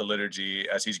approach to liturgy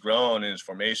as he's grown in his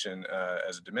formation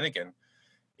as a Dominican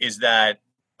is that,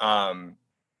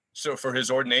 so for his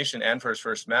ordination and for his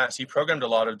first Mass, he programmed a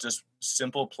lot of just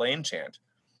simple plain chant.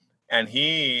 And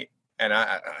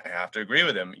I have to agree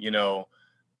with him,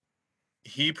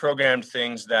 he programmed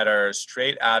things that are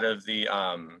straight out of the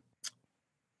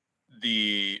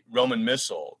Roman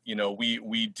Missal.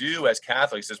 We do as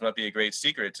Catholics, this might be a great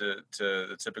secret to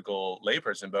the typical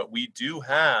layperson, but we do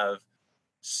have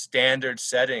standard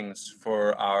settings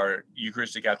for our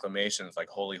Eucharistic acclamations, like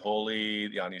Holy, Holy,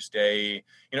 the Agnus Dei.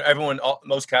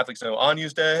 Most Catholics know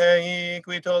Agnus Dei,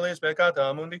 qui tollis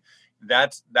peccata mundi.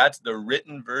 That's the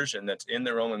written version that's in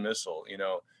the Roman Missal.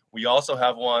 We also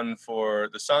have one for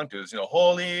the Sanctus.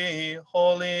 Holy,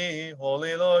 Holy,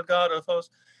 Holy Lord God of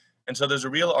hosts. And so there's a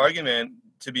real argument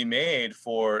to be made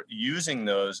for using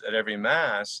those at every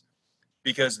Mass,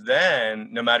 because then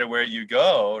no matter where you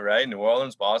go, right, New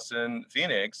Orleans, Boston,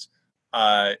 Phoenix,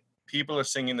 people are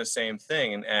singing the same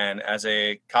thing. And as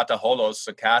a kataholos,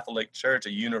 a Catholic church,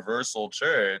 a universal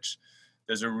church,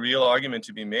 there's a real argument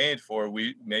to be made for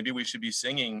maybe we should be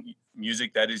singing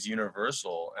music that is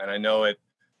universal. And I know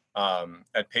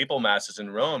at papal masses in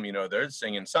Rome, they're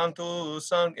singing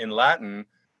Sanctus in Latin,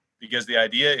 because the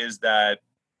idea is that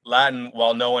Latin,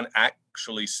 while no one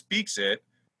actually speaks it,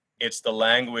 it's the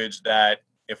language that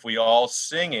if we all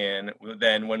sing in,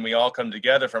 then when we all come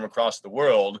together from across the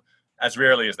world, as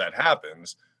rarely as that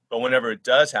happens, but whenever it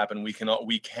does happen, we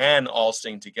can all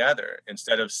sing together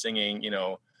instead of singing,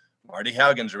 Marty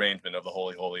Haugen's arrangement of the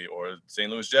Holy Holy, or St.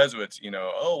 Louis Jesuits,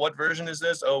 oh, what version is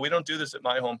this? Oh, we don't do this at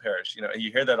my home parish.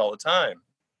 You hear that all the time,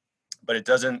 but it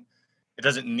doesn't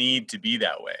need to be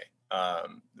that way.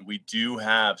 We do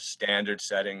have standard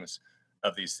settings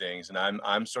of these things, and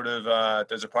I'm sort of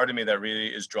there's a part of me that really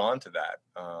is drawn to that,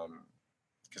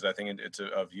 because I think it's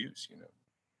of use.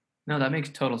 No, that makes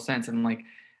total sense. And like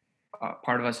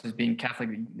part of us as being Catholic,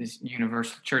 this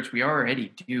universal church, we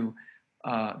already do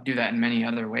that in many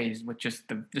other ways with just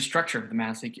the structure of the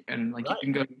Mass. And like Right.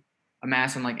 you can go to a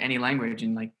Mass in like any language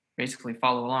and like basically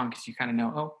follow along, because you kind of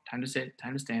know, oh, time to sit,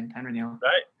 time to stand, time to kneel.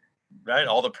 Right.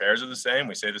 All the prayers are the same.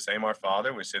 We say the same Our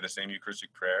Father. We say the same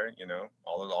Eucharistic prayer.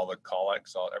 All the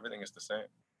collects, everything is the same.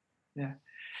 Yeah.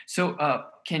 So,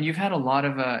 Ken, you've had a lot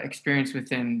of experience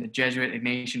within the Jesuit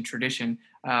Ignatian tradition,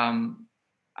 and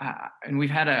we've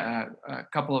had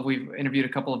we've interviewed a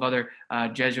couple of other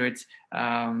Jesuits,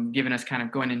 giving us kind of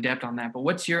going in depth on that. But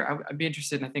I'd be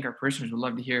interested, and I think our parishioners would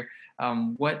love to hear,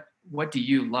 what do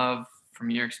you love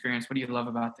from your experience? What do you love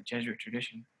about the Jesuit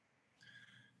tradition?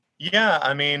 Yeah,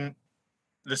 I mean,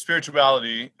 the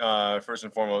spirituality, first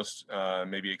and foremost,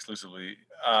 maybe exclusively,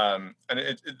 and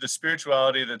the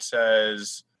spirituality that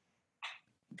says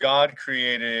God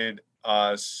created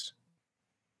us,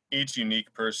 each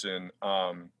unique person,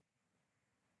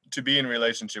 to be in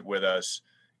relationship with us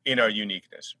in our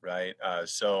uniqueness, right?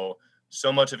 So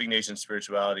much of Ignatian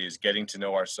spirituality is getting to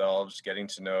know ourselves, getting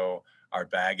to know our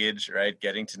baggage, right?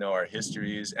 Getting to know our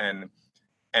histories,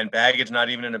 and baggage, not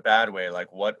even in a bad way. Like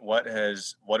what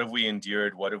have we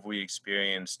endured? What have we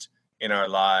experienced in our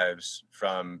lives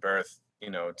from birth,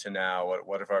 to now?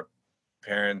 What have our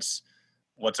parents,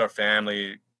 what's our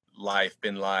family life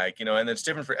been like? And it's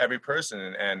different for every person.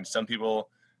 And some people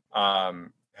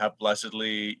have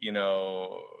blessedly, I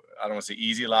don't want to say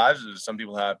easy lives. Some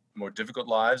people have more difficult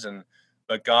lives,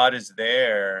 but God is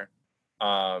there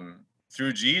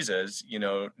through Jesus,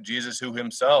 Jesus who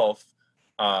himself,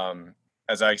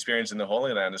 as I experienced in the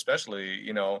Holy Land, especially,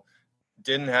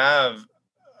 didn't have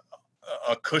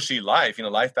a cushy life.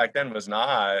 Life back then was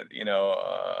not,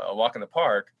 a walk in the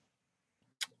park.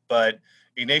 But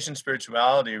Ignatian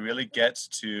spirituality really gets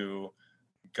to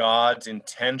God's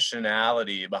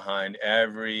intentionality behind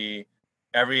every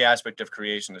aspect of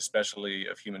creation, especially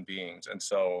of human beings. And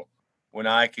so when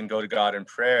I can go to God in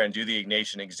prayer and do the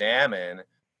Ignatian examen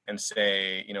and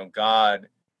say, God,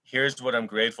 here's what I'm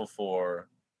grateful for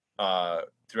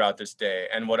throughout this day.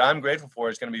 And what I'm grateful for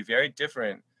is going to be very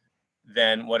different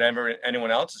than whatever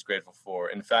anyone else is grateful for.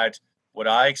 In fact, what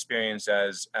I experience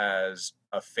as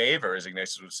a favor, as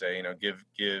Ignatius would say,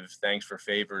 give thanks for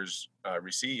favors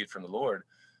received from the Lord.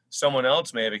 Someone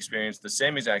else may have experienced the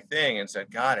same exact thing and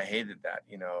said, God, I hated that,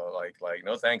 like,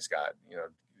 no thanks, God,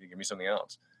 give me something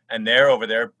else. And they're over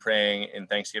there praying in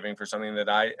thanksgiving for something that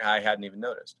I hadn't even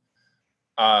noticed.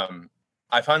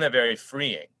 I find that very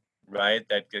freeing, right?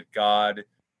 That God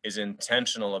is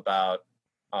intentional about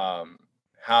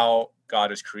how God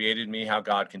has created me, how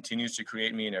God continues to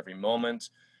create me in every moment,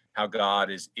 how God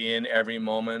is in every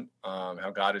moment,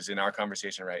 how God is in our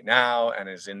conversation right now and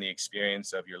is in the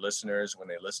experience of your listeners when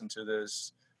they listen to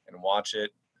this and watch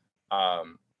it.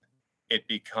 It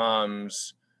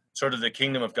becomes sort of, the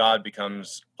kingdom of God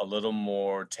becomes a little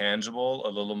more tangible,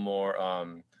 a little more, I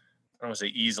don't want to say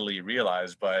easily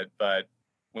realized, but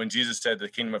when Jesus said the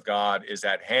kingdom of God is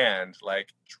at hand,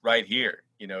 like right here,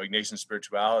 Ignatian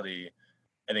spirituality,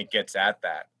 and it gets at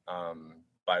that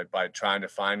by trying to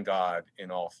find God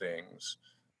in all things.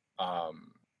 I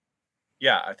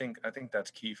think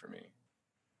that's key for me.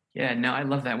 Yeah, no, I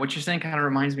love that. What you're saying kind of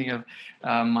reminds me of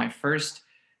my first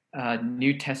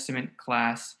New Testament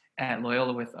class at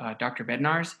Loyola with Dr.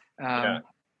 Bednar's. Yeah.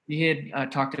 He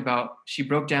had talked about, she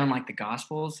broke down like the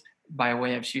Gospels by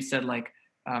way of, she said like,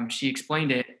 she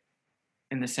explained it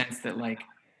in the sense that like,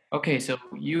 okay, so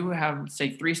you have say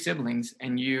three siblings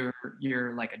and you're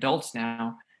like adults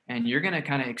now, and you're gonna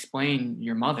kind of explain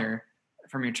your mother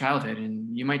from your childhood,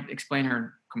 and you might explain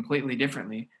her completely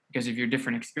differently because of your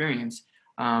different experience.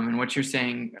 And what you're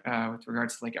saying with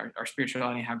regards to like our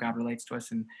spirituality, how God relates to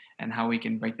us, and how we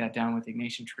can break that down with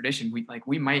Ignatian tradition.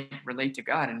 We might relate to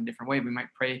God in a different way. We might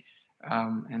pray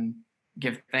and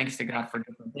give thanks to God for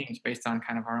different things based on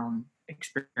kind of our own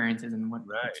experiences and what.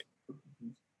 Right.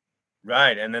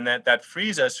 Right. And then that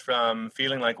frees us from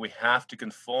feeling like we have to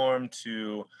conform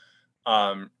to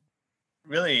um,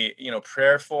 really,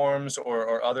 prayer forms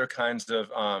or other kinds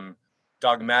of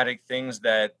dogmatic things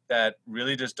that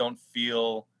really just don't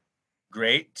feel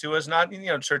great to us. Not,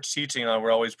 church teaching.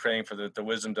 We're always praying for the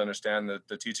wisdom to understand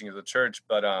the teaching of the church.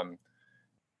 But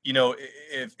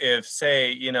if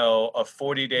say, a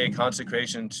 40-day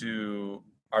consecration to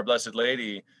Our Blessed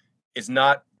Lady is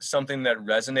not something that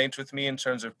resonates with me in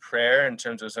terms of prayer, in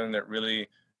terms of something that really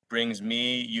brings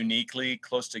me uniquely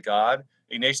close to God,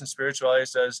 Ignatian spirituality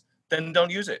says, then don't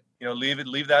use it.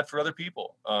 Leave that for other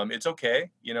people. It's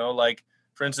okay. Like,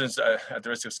 for instance, at the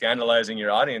risk of scandalizing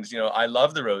your audience, I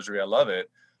love the rosary. I love it.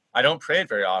 I don't pray it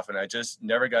very often. I just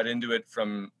never got into it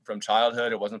from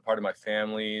childhood. It wasn't part of my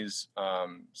family's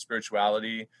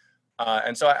spirituality,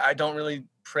 and so I don't really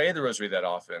pray the rosary that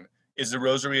often. Is the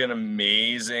rosary an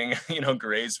amazing,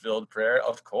 grace-filled prayer?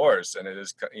 Of course, and it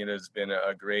has been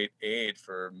a great aid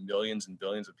for millions and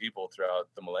billions of people throughout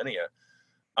the millennia.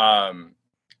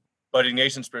 But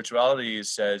Ignatian spirituality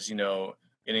says, in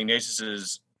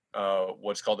Ignatius's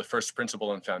what's called the first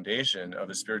principle and foundation of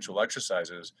his spiritual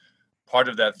exercises, part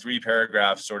of that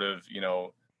 3-paragraph sort of,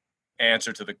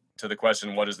 answer to the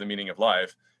question, what is the meaning of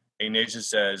life? Ignatius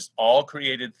says all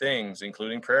created things,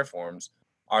 including prayer forms,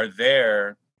 are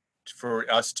there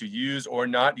for us to use or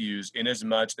not use in as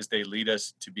much as they lead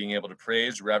us to being able to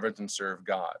praise, reverence, and serve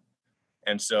God.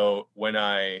 And so when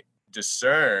I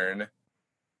discern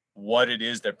what it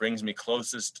is that brings me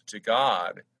closest to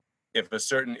God, if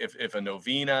a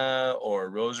novena or a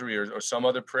rosary or some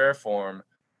other prayer form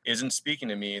isn't speaking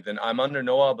to me, then I'm under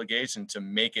no obligation to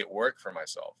make it work for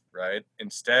myself, right?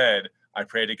 Instead, I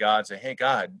pray to God, say, hey,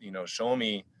 God, show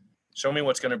me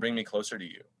what's going to bring me closer to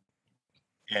you.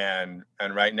 And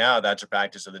right now, that's a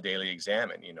practice of the daily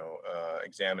examine,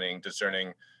 examining,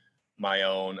 discerning my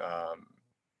own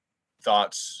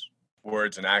thoughts,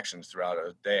 words, and actions throughout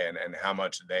a day, and how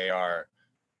much they are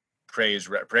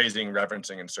praising,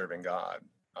 reverencing, and serving God.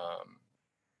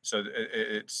 So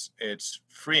it's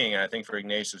freeing. And I think for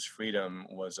Ignatius, freedom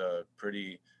was a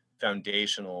pretty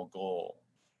foundational goal.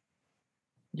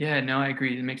 Yeah, no, I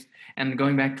agree. It makes, and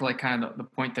going back to like kind of the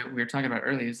point that we were talking about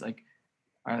earlier is like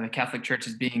the Catholic Church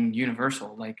as being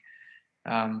universal, like,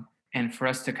 and for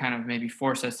us to kind of maybe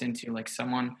force us into like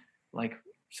someone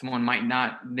might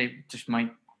not, they just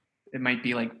might, it might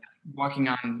be like walking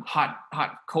on hot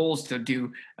coals to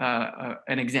do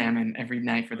an examen every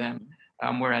night for them,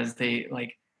 whereas they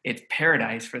like it's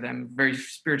paradise for them, very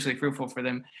spiritually fruitful for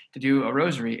them to do a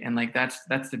rosary, and like that's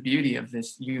the beauty of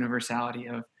this universality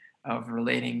of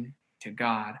relating to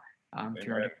God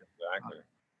through our different. Exactly.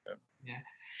 Yep. Yeah.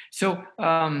 So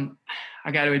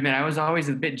I got to admit, I was always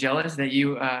a bit jealous that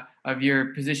you of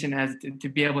your position as to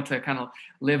be able to kind of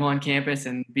live on campus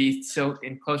and be so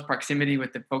in close proximity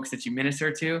with the folks that you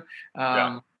minister to.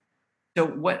 Yeah. So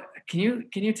what can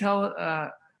you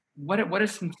tell what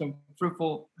is some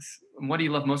fruitful? What do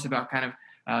you love most about kind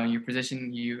of your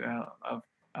position of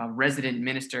resident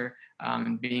minister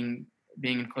and being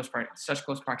in such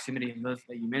close proximity of those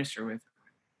that you minister with?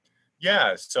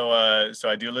 Yeah, so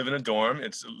I do live in a dorm.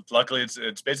 Luckily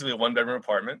it's basically a 1-bedroom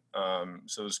apartment.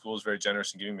 So the school is very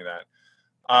generous in giving me that.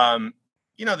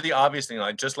 The obvious thing,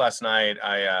 like just last night,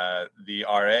 the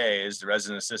RAs, the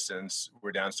resident assistants,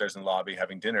 were downstairs in the lobby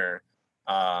having dinner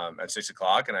at 6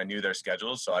 o'clock, and I knew their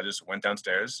schedules, so I just went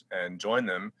downstairs and joined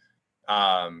them.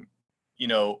 Um, you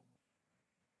know,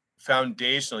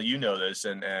 Foundational, this,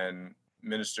 and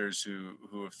ministers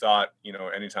who have thought,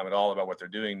 anytime at all about what they're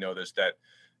doing know this, that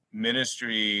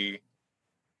ministry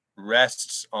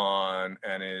rests on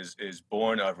and is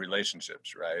born of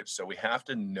relationships, right? So we have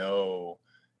to know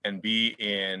and be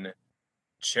in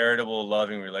charitable,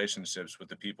 loving relationships with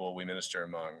the people we minister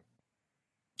among.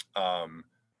 Um,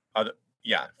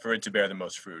 for it to bear the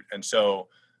most fruit. And so,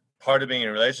 part of being in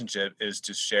a relationship is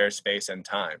to share space and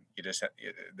time.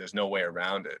 There's no way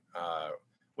around it,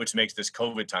 which makes this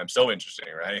COVID time so interesting,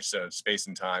 right? So space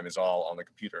and time is all on the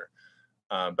computer.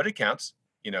 but it counts,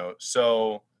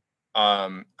 So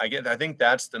I think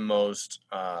that's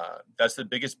that's the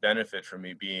biggest benefit for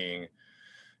me being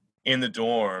in the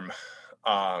dorm.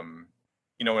 Um,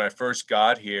 when I first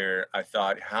got here, I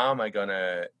thought, how am I going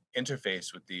to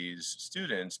interface with these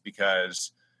students?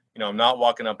 Because, I'm not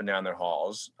walking up and down their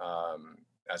halls,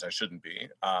 as I shouldn't be.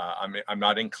 I'm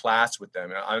not in class with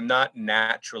them. I'm not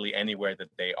naturally anywhere that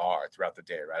they are throughout the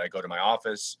day, right? I go to my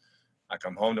office, I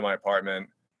come home to my apartment.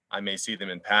 I may see them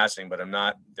in passing, but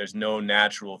there's no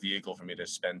natural vehicle for me to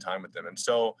spend time with them. And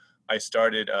so I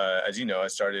started, as you know, I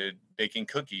started baking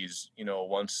cookies,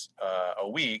 once a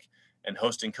week and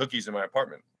hosting cookies in my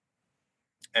apartment.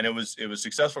 And it was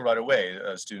successful right away.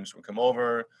 Students would come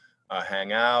over,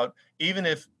 hang out, even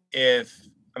if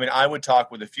I mean I would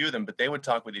talk with a few of them, but they would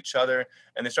talk with each other,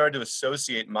 and they started to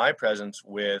associate my presence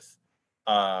with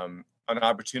an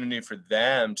opportunity for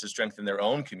them to strengthen their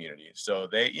own community. So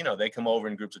they come over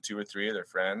in groups of two or three of their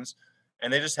friends,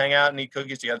 and they just hang out and eat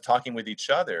cookies together, talking with each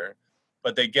other.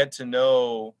 But they get to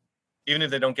know, even if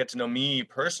they don't get to know me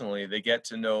personally, they get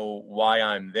to know why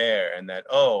I'm there, and that,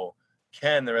 oh,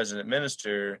 Ken, the resident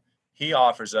minister, he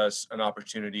offers us an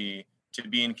opportunity to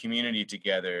be in community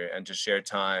together and to share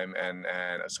time and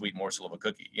a sweet morsel of a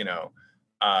cookie.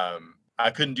 I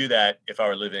couldn't do that if I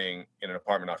were living in an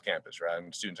apartment off campus, right?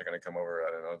 And students are going to come over.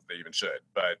 I don't know if they even should,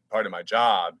 but part of my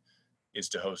job is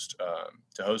to host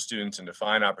students and to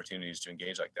find opportunities to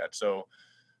engage like that. So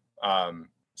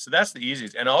that's the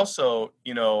easiest. And also,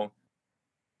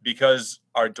 because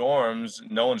our dorms,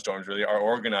 no one's dorms really, are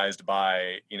organized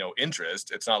by,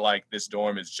 interest. It's not like this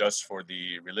dorm is just for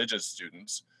the religious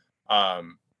students.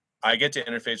 Um, I get to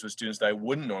interface with students that I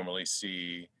wouldn't normally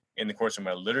see in the course of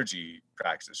my liturgy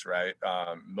practice, right?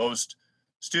 Most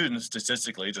students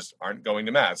statistically just aren't going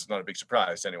to mass. It's not a big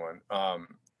surprise to anyone.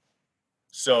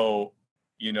 So,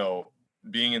 you know,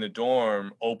 being in the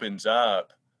dorm opens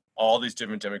up all these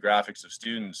different demographics of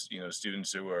students,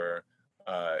 students who are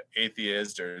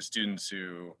atheists or students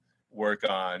who work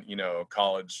on,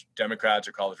 college Democrats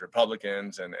or college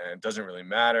Republicans, and it doesn't really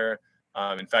matter.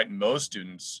 In fact, most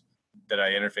students that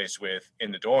I interface with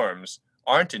in the dorms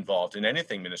aren't involved in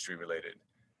anything ministry related,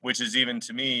 which is even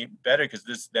to me better because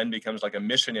this then becomes like a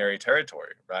missionary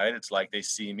territory, right? It's like they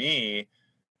see me,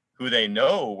 who they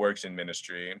know works in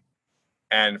ministry,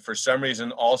 and for some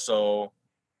reason also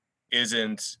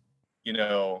isn't,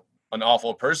 an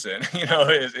awful person,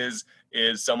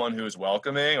 is someone who is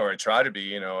welcoming, or I try to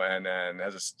be, and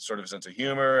has a sort of sense of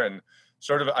humor, and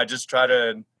sort of I just try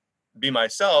to be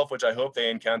myself, which I hope they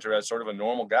encounter as sort of a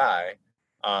normal guy.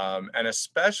 And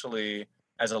especially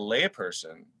as a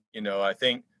layperson, I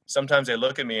think sometimes they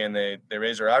look at me and they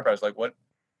raise their eyebrows like, what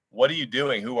are you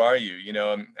doing? Who are you?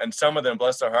 And some of them,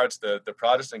 bless their hearts, the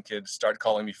Protestant kids start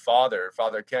calling me Father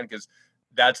Ken, because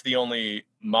that's the only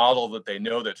model that they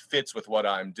know that fits with what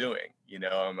I'm doing.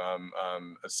 I'm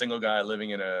a single guy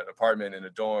living in an apartment in a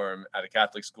dorm at a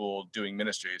Catholic school doing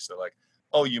ministry. So like,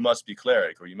 oh, you must be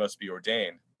cleric or you must be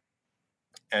ordained.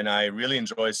 And I really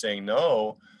enjoy saying,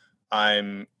 no,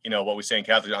 I'm, what we say in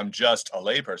Catholic, I'm just a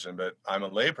layperson, but I'm a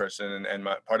layperson, and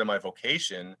part of my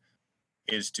vocation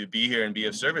is to be here and be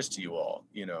of service to you all,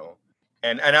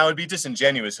 and I would be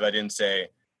disingenuous if I didn't say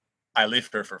I live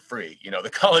here for free. The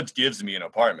college gives me an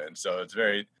apartment, so it's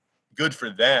very good for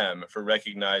them for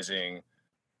recognizing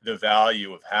the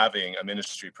value of having a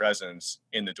ministry presence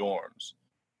in the dorms,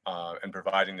 and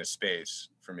providing this space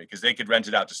for me, because they could rent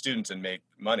it out to students and make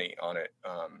money on it.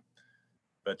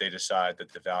 But they decide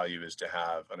that the value is to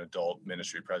have an adult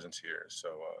ministry presence here.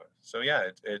 So yeah,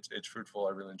 it's fruitful.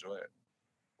 I really enjoy it.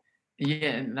 Yeah,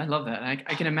 and I love that.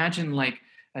 I can imagine, like,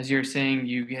 as you're saying,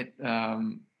 you get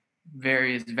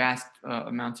various vast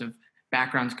amounts of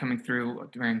backgrounds coming through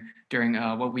during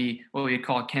what we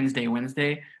call Ken's Day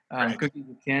Wednesday, Right. cookies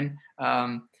with Ken.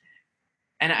 And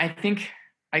I think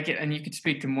and you could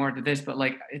speak to more to this, but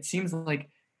like it seems like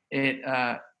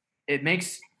it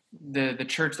makes the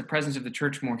church, the presence of the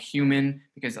church, more human,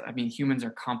 because I mean humans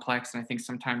are complex, and I think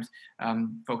sometimes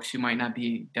folks who might not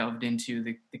be delved into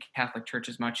the Catholic Church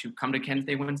as much, who come to Ken's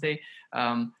Day Wednesday,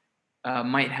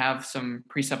 might have some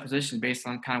presuppositions based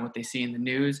on kind of what they see in the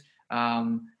news,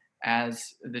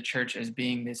 as the church as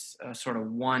being this sort of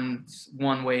one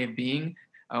way of being,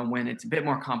 when it's a bit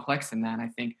more complex than that. I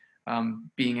think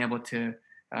being able to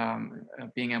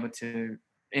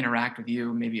interact with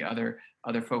you, maybe other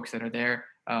folks that are there,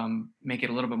 make it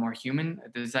a little bit more human.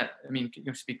 Does that? I mean, can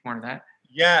you speak more to that?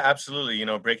 Yeah, absolutely.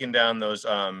 Breaking down those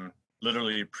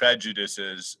literally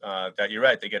prejudices that you're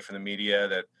right, they get from the media,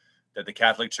 that the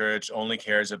Catholic Church only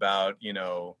cares about,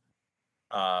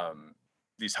 um,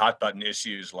 these hot button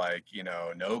issues like,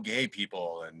 no gay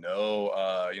people and no,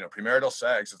 premarital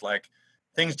sex. It's like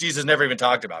things Jesus never even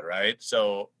talked about, right?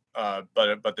 So,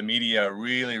 but the media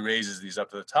really raises these up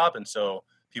to the top, and so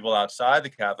people outside the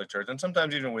Catholic Church, and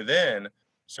sometimes even within,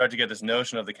 start to get this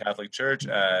notion of the Catholic Church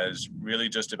as really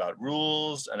just about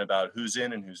rules and about who's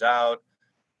in and who's out.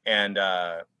 And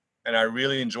I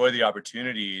really enjoy the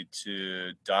opportunity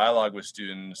to dialogue with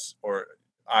students, or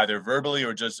either verbally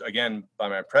or just, again, by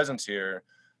my presence here.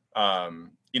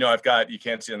 I've got, you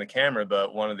can't see on the camera,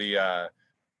 but one of the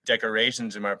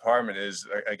decorations in my apartment is,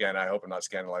 again, I hope I'm not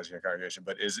scandalizing your congregation,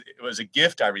 but it was a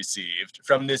gift I received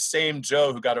from this same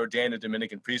Joe who got ordained a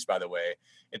Dominican priest, by the way.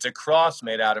 It's a cross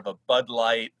made out of a Bud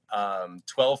Light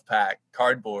 12-pack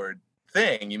cardboard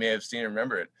thing. You may have seen and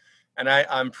remember it. And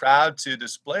I'm proud to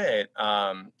display it.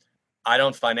 I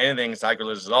don't find anything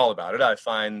sacrilegious at all about it. I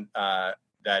find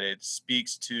that it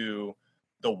speaks to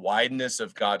the wideness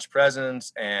of God's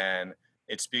presence, and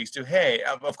it speaks to, hey,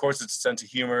 of course, it's a sense of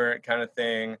humor kind of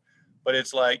thing, but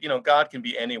it's like, God can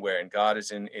be anywhere, and God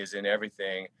is in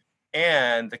everything.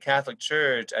 And the Catholic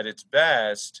Church, at its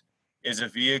best, is a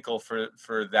vehicle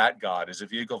for that God, is a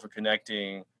vehicle for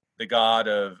connecting the God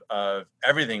of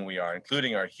everything we are,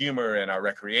 including our humor and our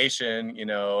recreation,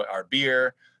 our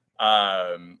beer,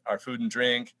 our food and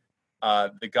drink,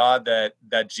 the God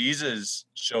that Jesus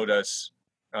showed us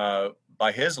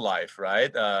by his life,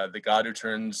 right? The God who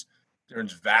turns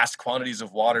vast quantities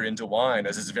of water into wine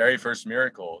as his very first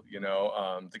miracle,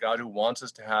 the God who wants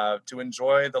us to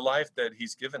enjoy the life that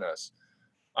he's given us.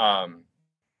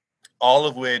 All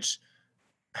of which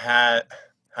had,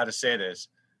 how to say this,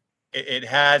 it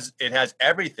has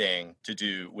everything to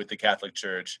do with the Catholic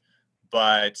Church,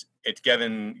 but it's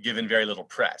given very little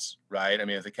press, right? I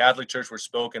mean, if the Catholic Church were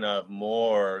spoken of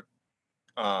more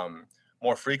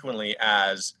frequently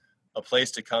as a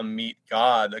place to come meet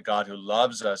God, a God who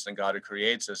loves us and God who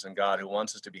creates us and God who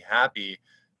wants us to be happy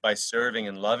by serving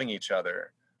and loving each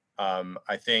other,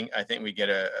 I think we get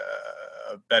a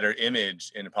better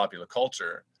image in popular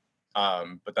culture,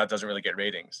 but that doesn't really get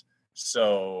ratings.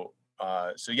 So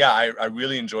yeah, I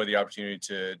really enjoy the opportunity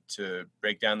to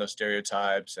break down those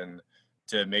stereotypes and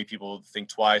to make people think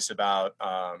twice about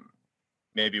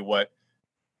maybe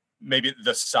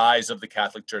the size of the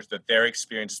Catholic Church that their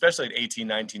experience, especially at 18,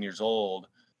 19 years old,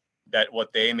 that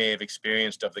what they may have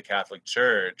experienced of the Catholic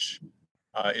Church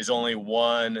is only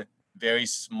one very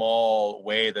small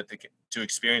way to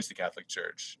experience the Catholic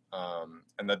Church,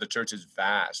 and that the church is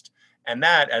vast. And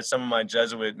that, as some of my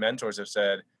Jesuit mentors have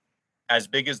said, as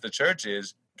big as the church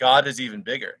is, God is even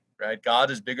bigger, right?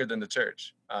 God is bigger than the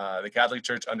church. The Catholic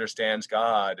Church understands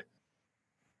God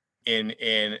in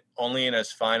only in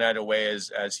as finite a way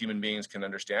as human beings can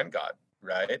understand God,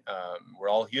 right? We're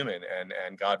all human,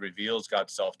 and God reveals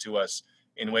God's self to us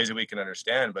in ways that we can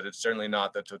understand, but it's certainly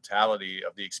not the totality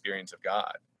of the experience of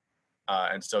God.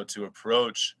 And so to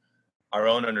approach our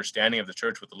own understanding of the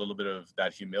church with a little bit of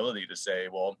that humility to say,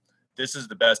 well, this is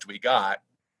the best we got,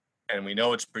 and we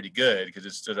know it's pretty good because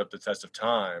it stood up the test of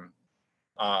time.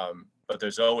 But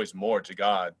there's always more to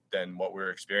God than what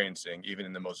we're experiencing, even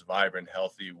in the most vibrant,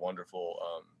 healthy, wonderful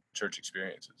church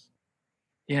experiences.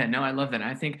 Yeah, no, I love that.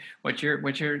 I think what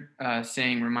you're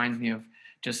saying reminds me of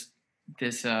just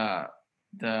this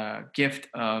the gift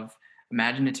of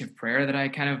imaginative prayer that I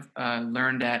kind of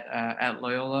learned at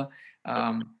Loyola.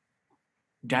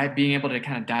 Being able to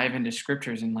kind of dive into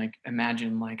scriptures and like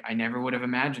imagine, like I never would have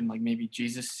imagined, like maybe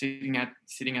Jesus sitting at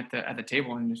the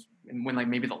table, and when like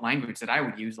maybe the language that I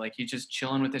would use, like he's just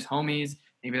chilling with his homies,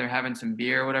 maybe they're having some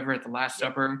beer or whatever at the Last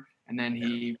Supper, and then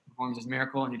he performs his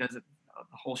miracle and he does it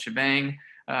the whole shebang.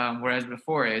 Whereas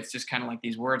before it's just kind of like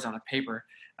these words on a paper,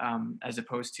 as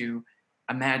opposed to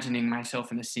imagining myself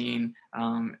in the scene,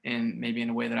 and maybe in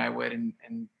a way that I would,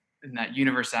 and that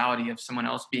universality of someone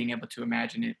else being able to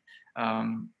imagine it,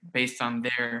 based on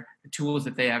the tools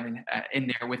that they have in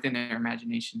there within their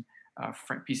imagination,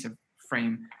 piece of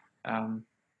frame.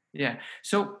 Yeah.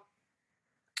 So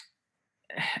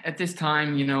at this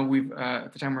time, we've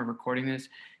at the time we're recording this,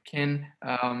 Ken,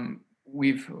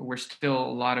 we're still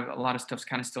a lot of stuff's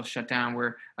kind of still shut down.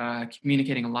 We're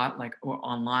communicating a lot like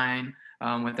online,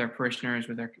 with our parishioners,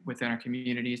 within our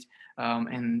communities,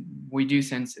 and we do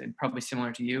sense, and probably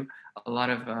similar to you, a lot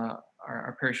of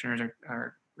our parishioners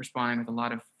are responding with a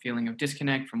lot of feeling of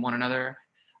disconnect from one another,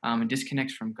 and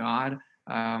disconnects from God.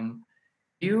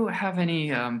 Do you have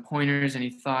any pointers, any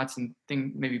thoughts, and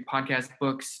maybe podcast,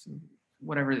 books,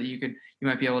 whatever that you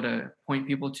might be able to point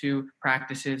people to,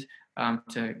 practices,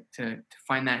 to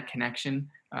find that connection,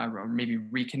 or maybe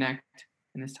reconnect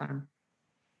in this time?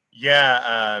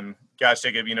 Yeah, gosh,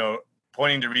 Jacob,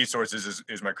 pointing to resources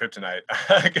is my kryptonite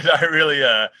because I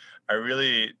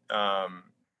really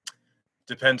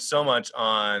depend so much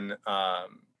on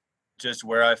just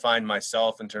where I find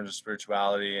myself in terms of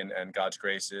spirituality and God's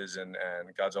graces, and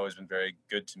God's always been very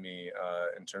good to me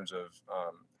in terms of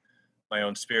my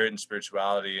own spirit and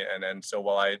spirituality. And so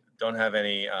while I don't have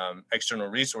any external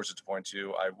resources to point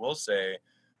to, I will say,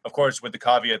 of course, with the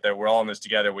caveat that we're all in this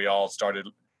together. We all started.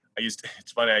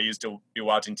 It's funny. I used to be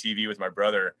watching TV with my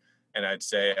brother, and I'd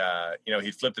say,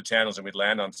 he'd flip the channels and we'd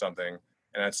land on something.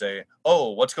 And I'd say,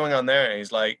 "Oh, what's going on there?" And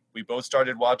he's like, "We both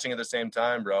started watching at the same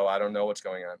time, bro. I don't know what's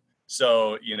going on."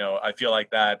 So, I feel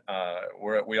like that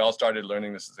we all started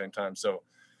learning this at the same time. So,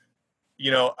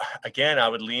 again, I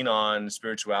would lean on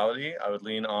spirituality. I would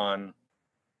lean on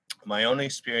my own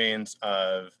experience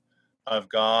of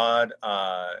God.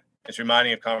 It's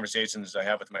reminding of conversations I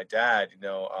have with my dad.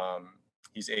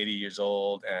 He's 80 years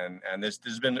old, and this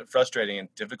has been frustrating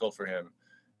and difficult for him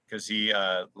because he,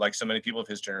 like so many people of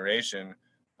his generation,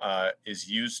 is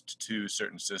used to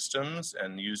certain systems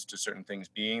and used to certain things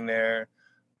being there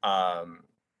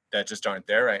that just aren't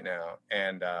there right now.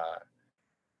 And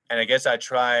I guess I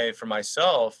try for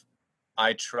myself.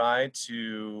 I try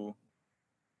to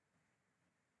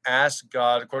ask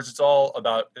God. Of course, it's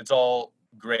all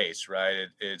grace, right?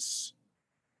 It's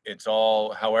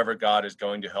all however God is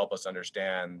going to help us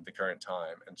understand the current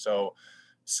time. And so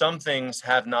some things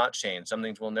have not changed. Some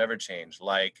things will never change,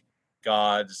 like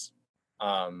God's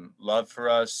love for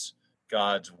us,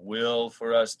 God's will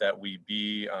for us, that we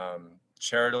be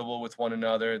charitable with one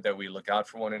another, that we look out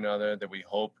for one another, that we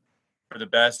hope for the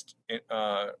best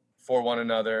for one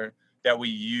another, that we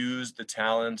use the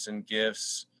talents and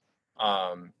gifts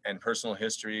and personal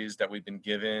histories that we've been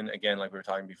given, again, like we were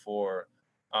talking before,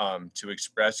 to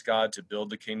express God, to build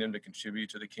the kingdom, to contribute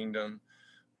to the kingdom.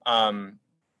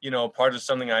 Part of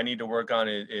something I need to work on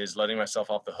is letting myself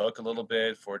off the hook a little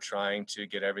bit for trying to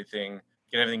get everything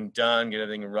done, get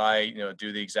everything right,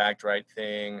 do the exact right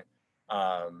thing,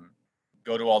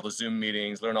 go to all the Zoom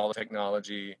meetings, learn all the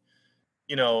technology.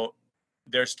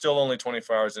 There's still only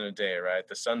 24 hours in a day, right?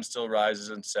 The sun still rises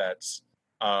and sets.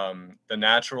 The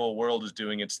natural world is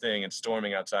doing its thing. It's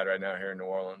storming outside right now here in New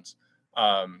Orleans.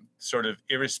 Sort of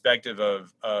irrespective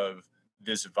of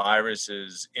this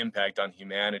virus's impact on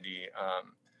humanity.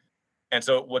 And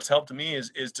so what's helped me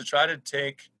is to try to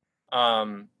take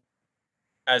try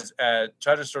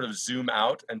to sort of zoom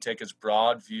out and take as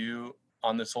broad view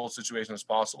on this whole situation as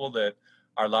possible, that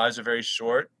our lives are very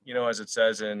short, as it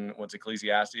says in what's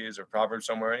Ecclesiastes or Proverbs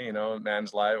somewhere,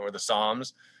 man's life, or the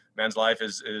Psalms, man's life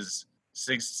is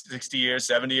 60 years,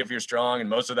 70 if you're strong, and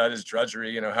most of that is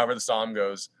drudgery, however the Psalm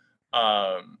goes.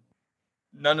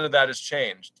 None of that has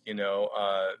changed.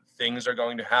 Things are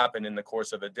going to happen in the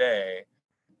course of a day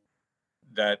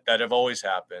that have always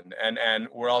happened. And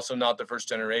we're also not the first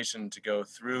generation to go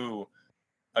through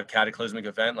a cataclysmic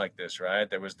event like this, right?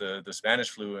 There was the Spanish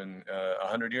flu in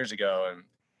 100 years ago,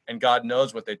 and God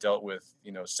knows what they dealt with,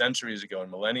 centuries ago and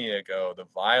millennia ago, the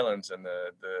violence and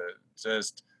the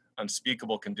just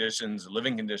unspeakable conditions,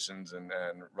 living conditions, and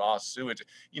raw sewage,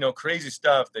 crazy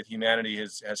stuff that humanity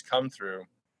has come through.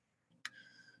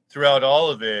 Throughout all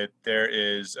of it, there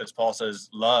is, as Paul says,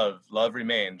 love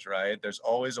remains, right? There's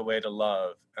always a way to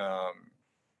love.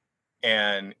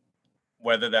 And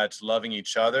whether that's loving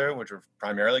each other, which we're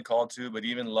primarily called to, but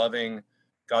even loving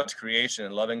God's creation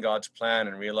and loving God's plan,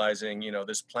 and realizing,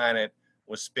 this planet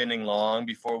was spinning long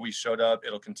before we showed up.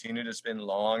 It'll continue to spin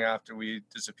long after we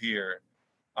disappear.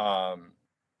 And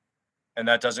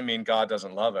that doesn't mean God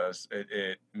doesn't love us.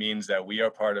 It means that we are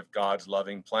part of God's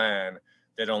loving plan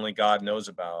that only God knows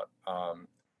about.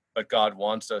 But God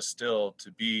wants us still to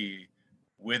be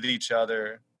with each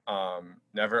other,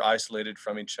 never isolated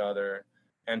from each other,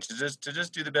 and to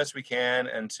just do the best we can,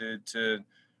 and to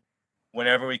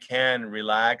whenever we can,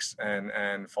 relax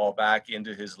and fall back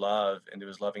into his love, into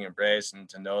his loving embrace, and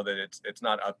to know that it's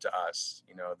not up to us.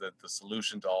 That the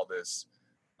solution to all this,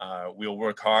 we'll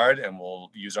work hard, and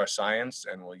we'll use our science,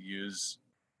 and we'll use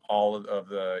all of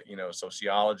the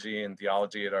sociology and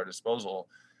theology at our disposal.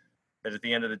 But at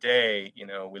the end of the day,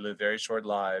 we live very short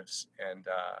lives, and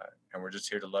we're just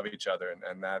here to love each other,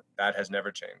 and that has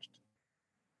never changed.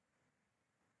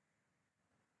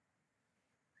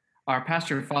 Our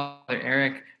pastor, Father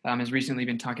Eric, has recently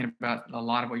been talking about a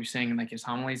lot of what you're saying in his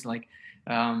homilies,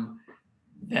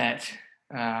 that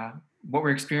what we're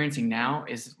experiencing now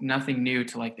is nothing new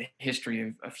to the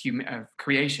history of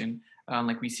creation.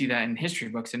 We see that in history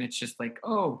books, and it's just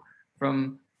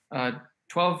from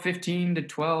 1215 to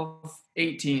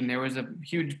 1218 there was a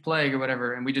huge plague or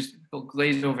whatever, and we just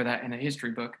glazed over that in a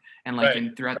history book, and Right.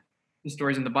 and throughout the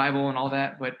stories in the Bible and all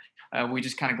that. But we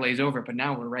just kind of glaze over it, but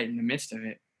now we're right in the midst of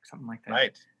it, something like that.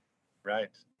 Right.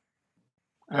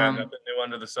 Yeah, Um, nothing new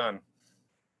under the sun.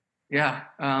 yeah,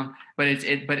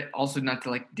 but also not to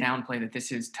like downplay that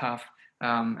this is tough,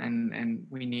 and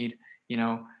we need,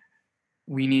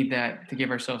 we need that to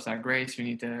give ourselves that grace. We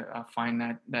need to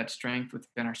find that strength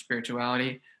within our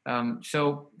spirituality.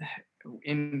 So,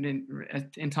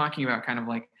 in talking about kind of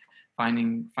like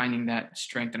finding that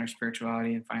strength in our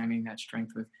spirituality and finding that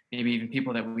strength with maybe even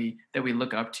people that we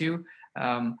look up to.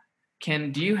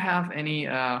 Do you have any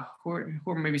who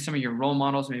are maybe some of your role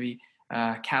models, maybe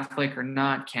Catholic or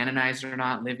not, canonized or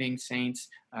not, living saints?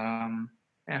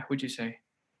 Yeah, who'd you say?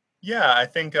 Yeah, I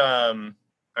think I'm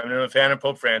a fan of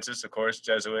Pope Francis, of course,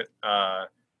 Jesuit,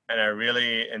 and I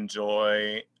really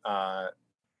enjoy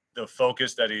the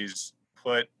focus that he's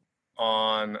put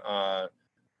on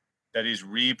that he's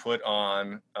re-put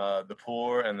on the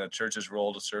poor and the church's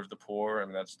role to serve the poor. I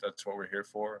mean, that's what we're here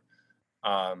for.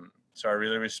 So I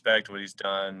really respect what he's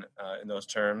done in those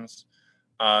terms.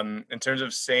 In terms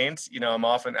of saints, I'm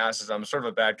often asked, as I'm sort of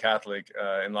a bad Catholic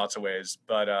in lots of ways,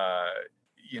 but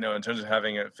in terms of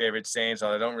having a favorite saint,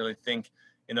 I don't really think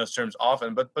in those terms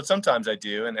often, but sometimes I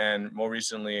do, and more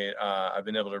recently, I've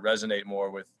been able to resonate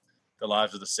more with the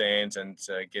lives of the saints and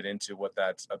to get into what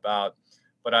that's about.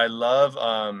 But I love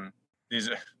these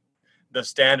the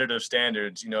standard of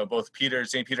standards, both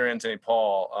St. Peter and St.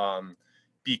 Paul,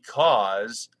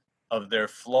 because of their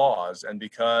flaws and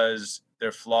because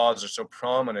their flaws are so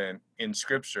prominent in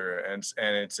Scripture, and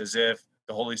it's as if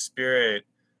the Holy Spirit,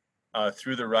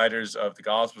 through the writers of the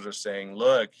Gospels, are saying,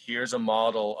 "Look, here's a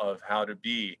model of how to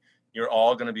be. You're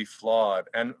all going to be flawed,"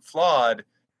 and flawed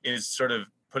is sort of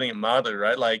putting it mildly,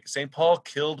 right? Like St. Paul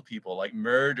killed people, like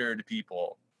murdered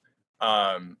people.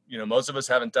 Most of us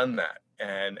haven't done that,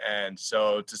 and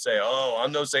so to say, "Oh,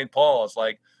 I'm no St. Paul," it's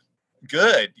like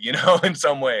good, in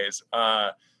some ways.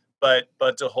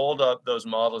 But to hold up those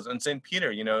models, and St.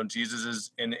 Peter, Jesus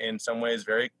is in some ways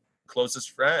very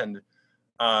closest friend.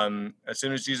 As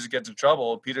soon as Jesus gets in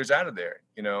trouble, Peter's out of there,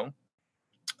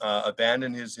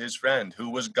 abandoned his friend who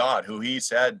was God, who he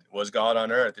said was God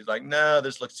on earth. He's like, no,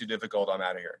 this looks too difficult. I'm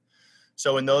out of here.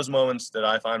 So in those moments that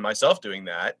I find myself doing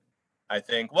that, I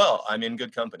think, well, I'm in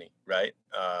good company, right?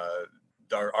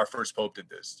 Our first pope did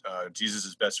this.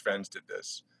 Jesus's best friends did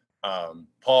this.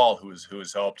 Paul, who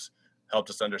has helped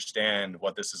us understand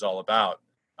what this is all about,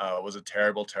 was a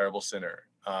terrible, terrible sinner.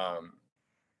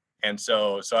 And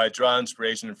so I draw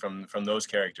inspiration from those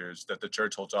characters that the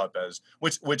church holds up as,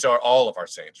 which are all of our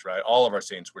saints, right? All of our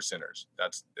saints were sinners.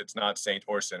 It's not saint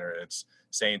or sinner. It's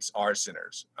saints are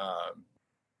sinners,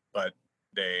 but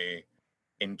they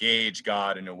engage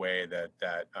God in a way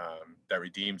that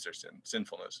redeems their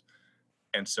sinfulness.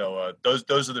 And so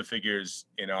those are the figures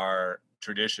in our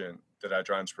tradition that I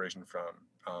draw inspiration from.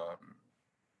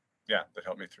 That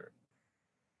helped me through.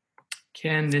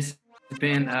 Ken, this has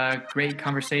been a great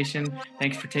conversation.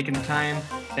 Thanks for taking the time.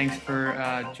 Thanks for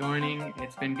joining.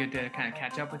 It's been good to kind of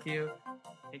catch up with you.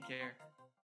 Take care.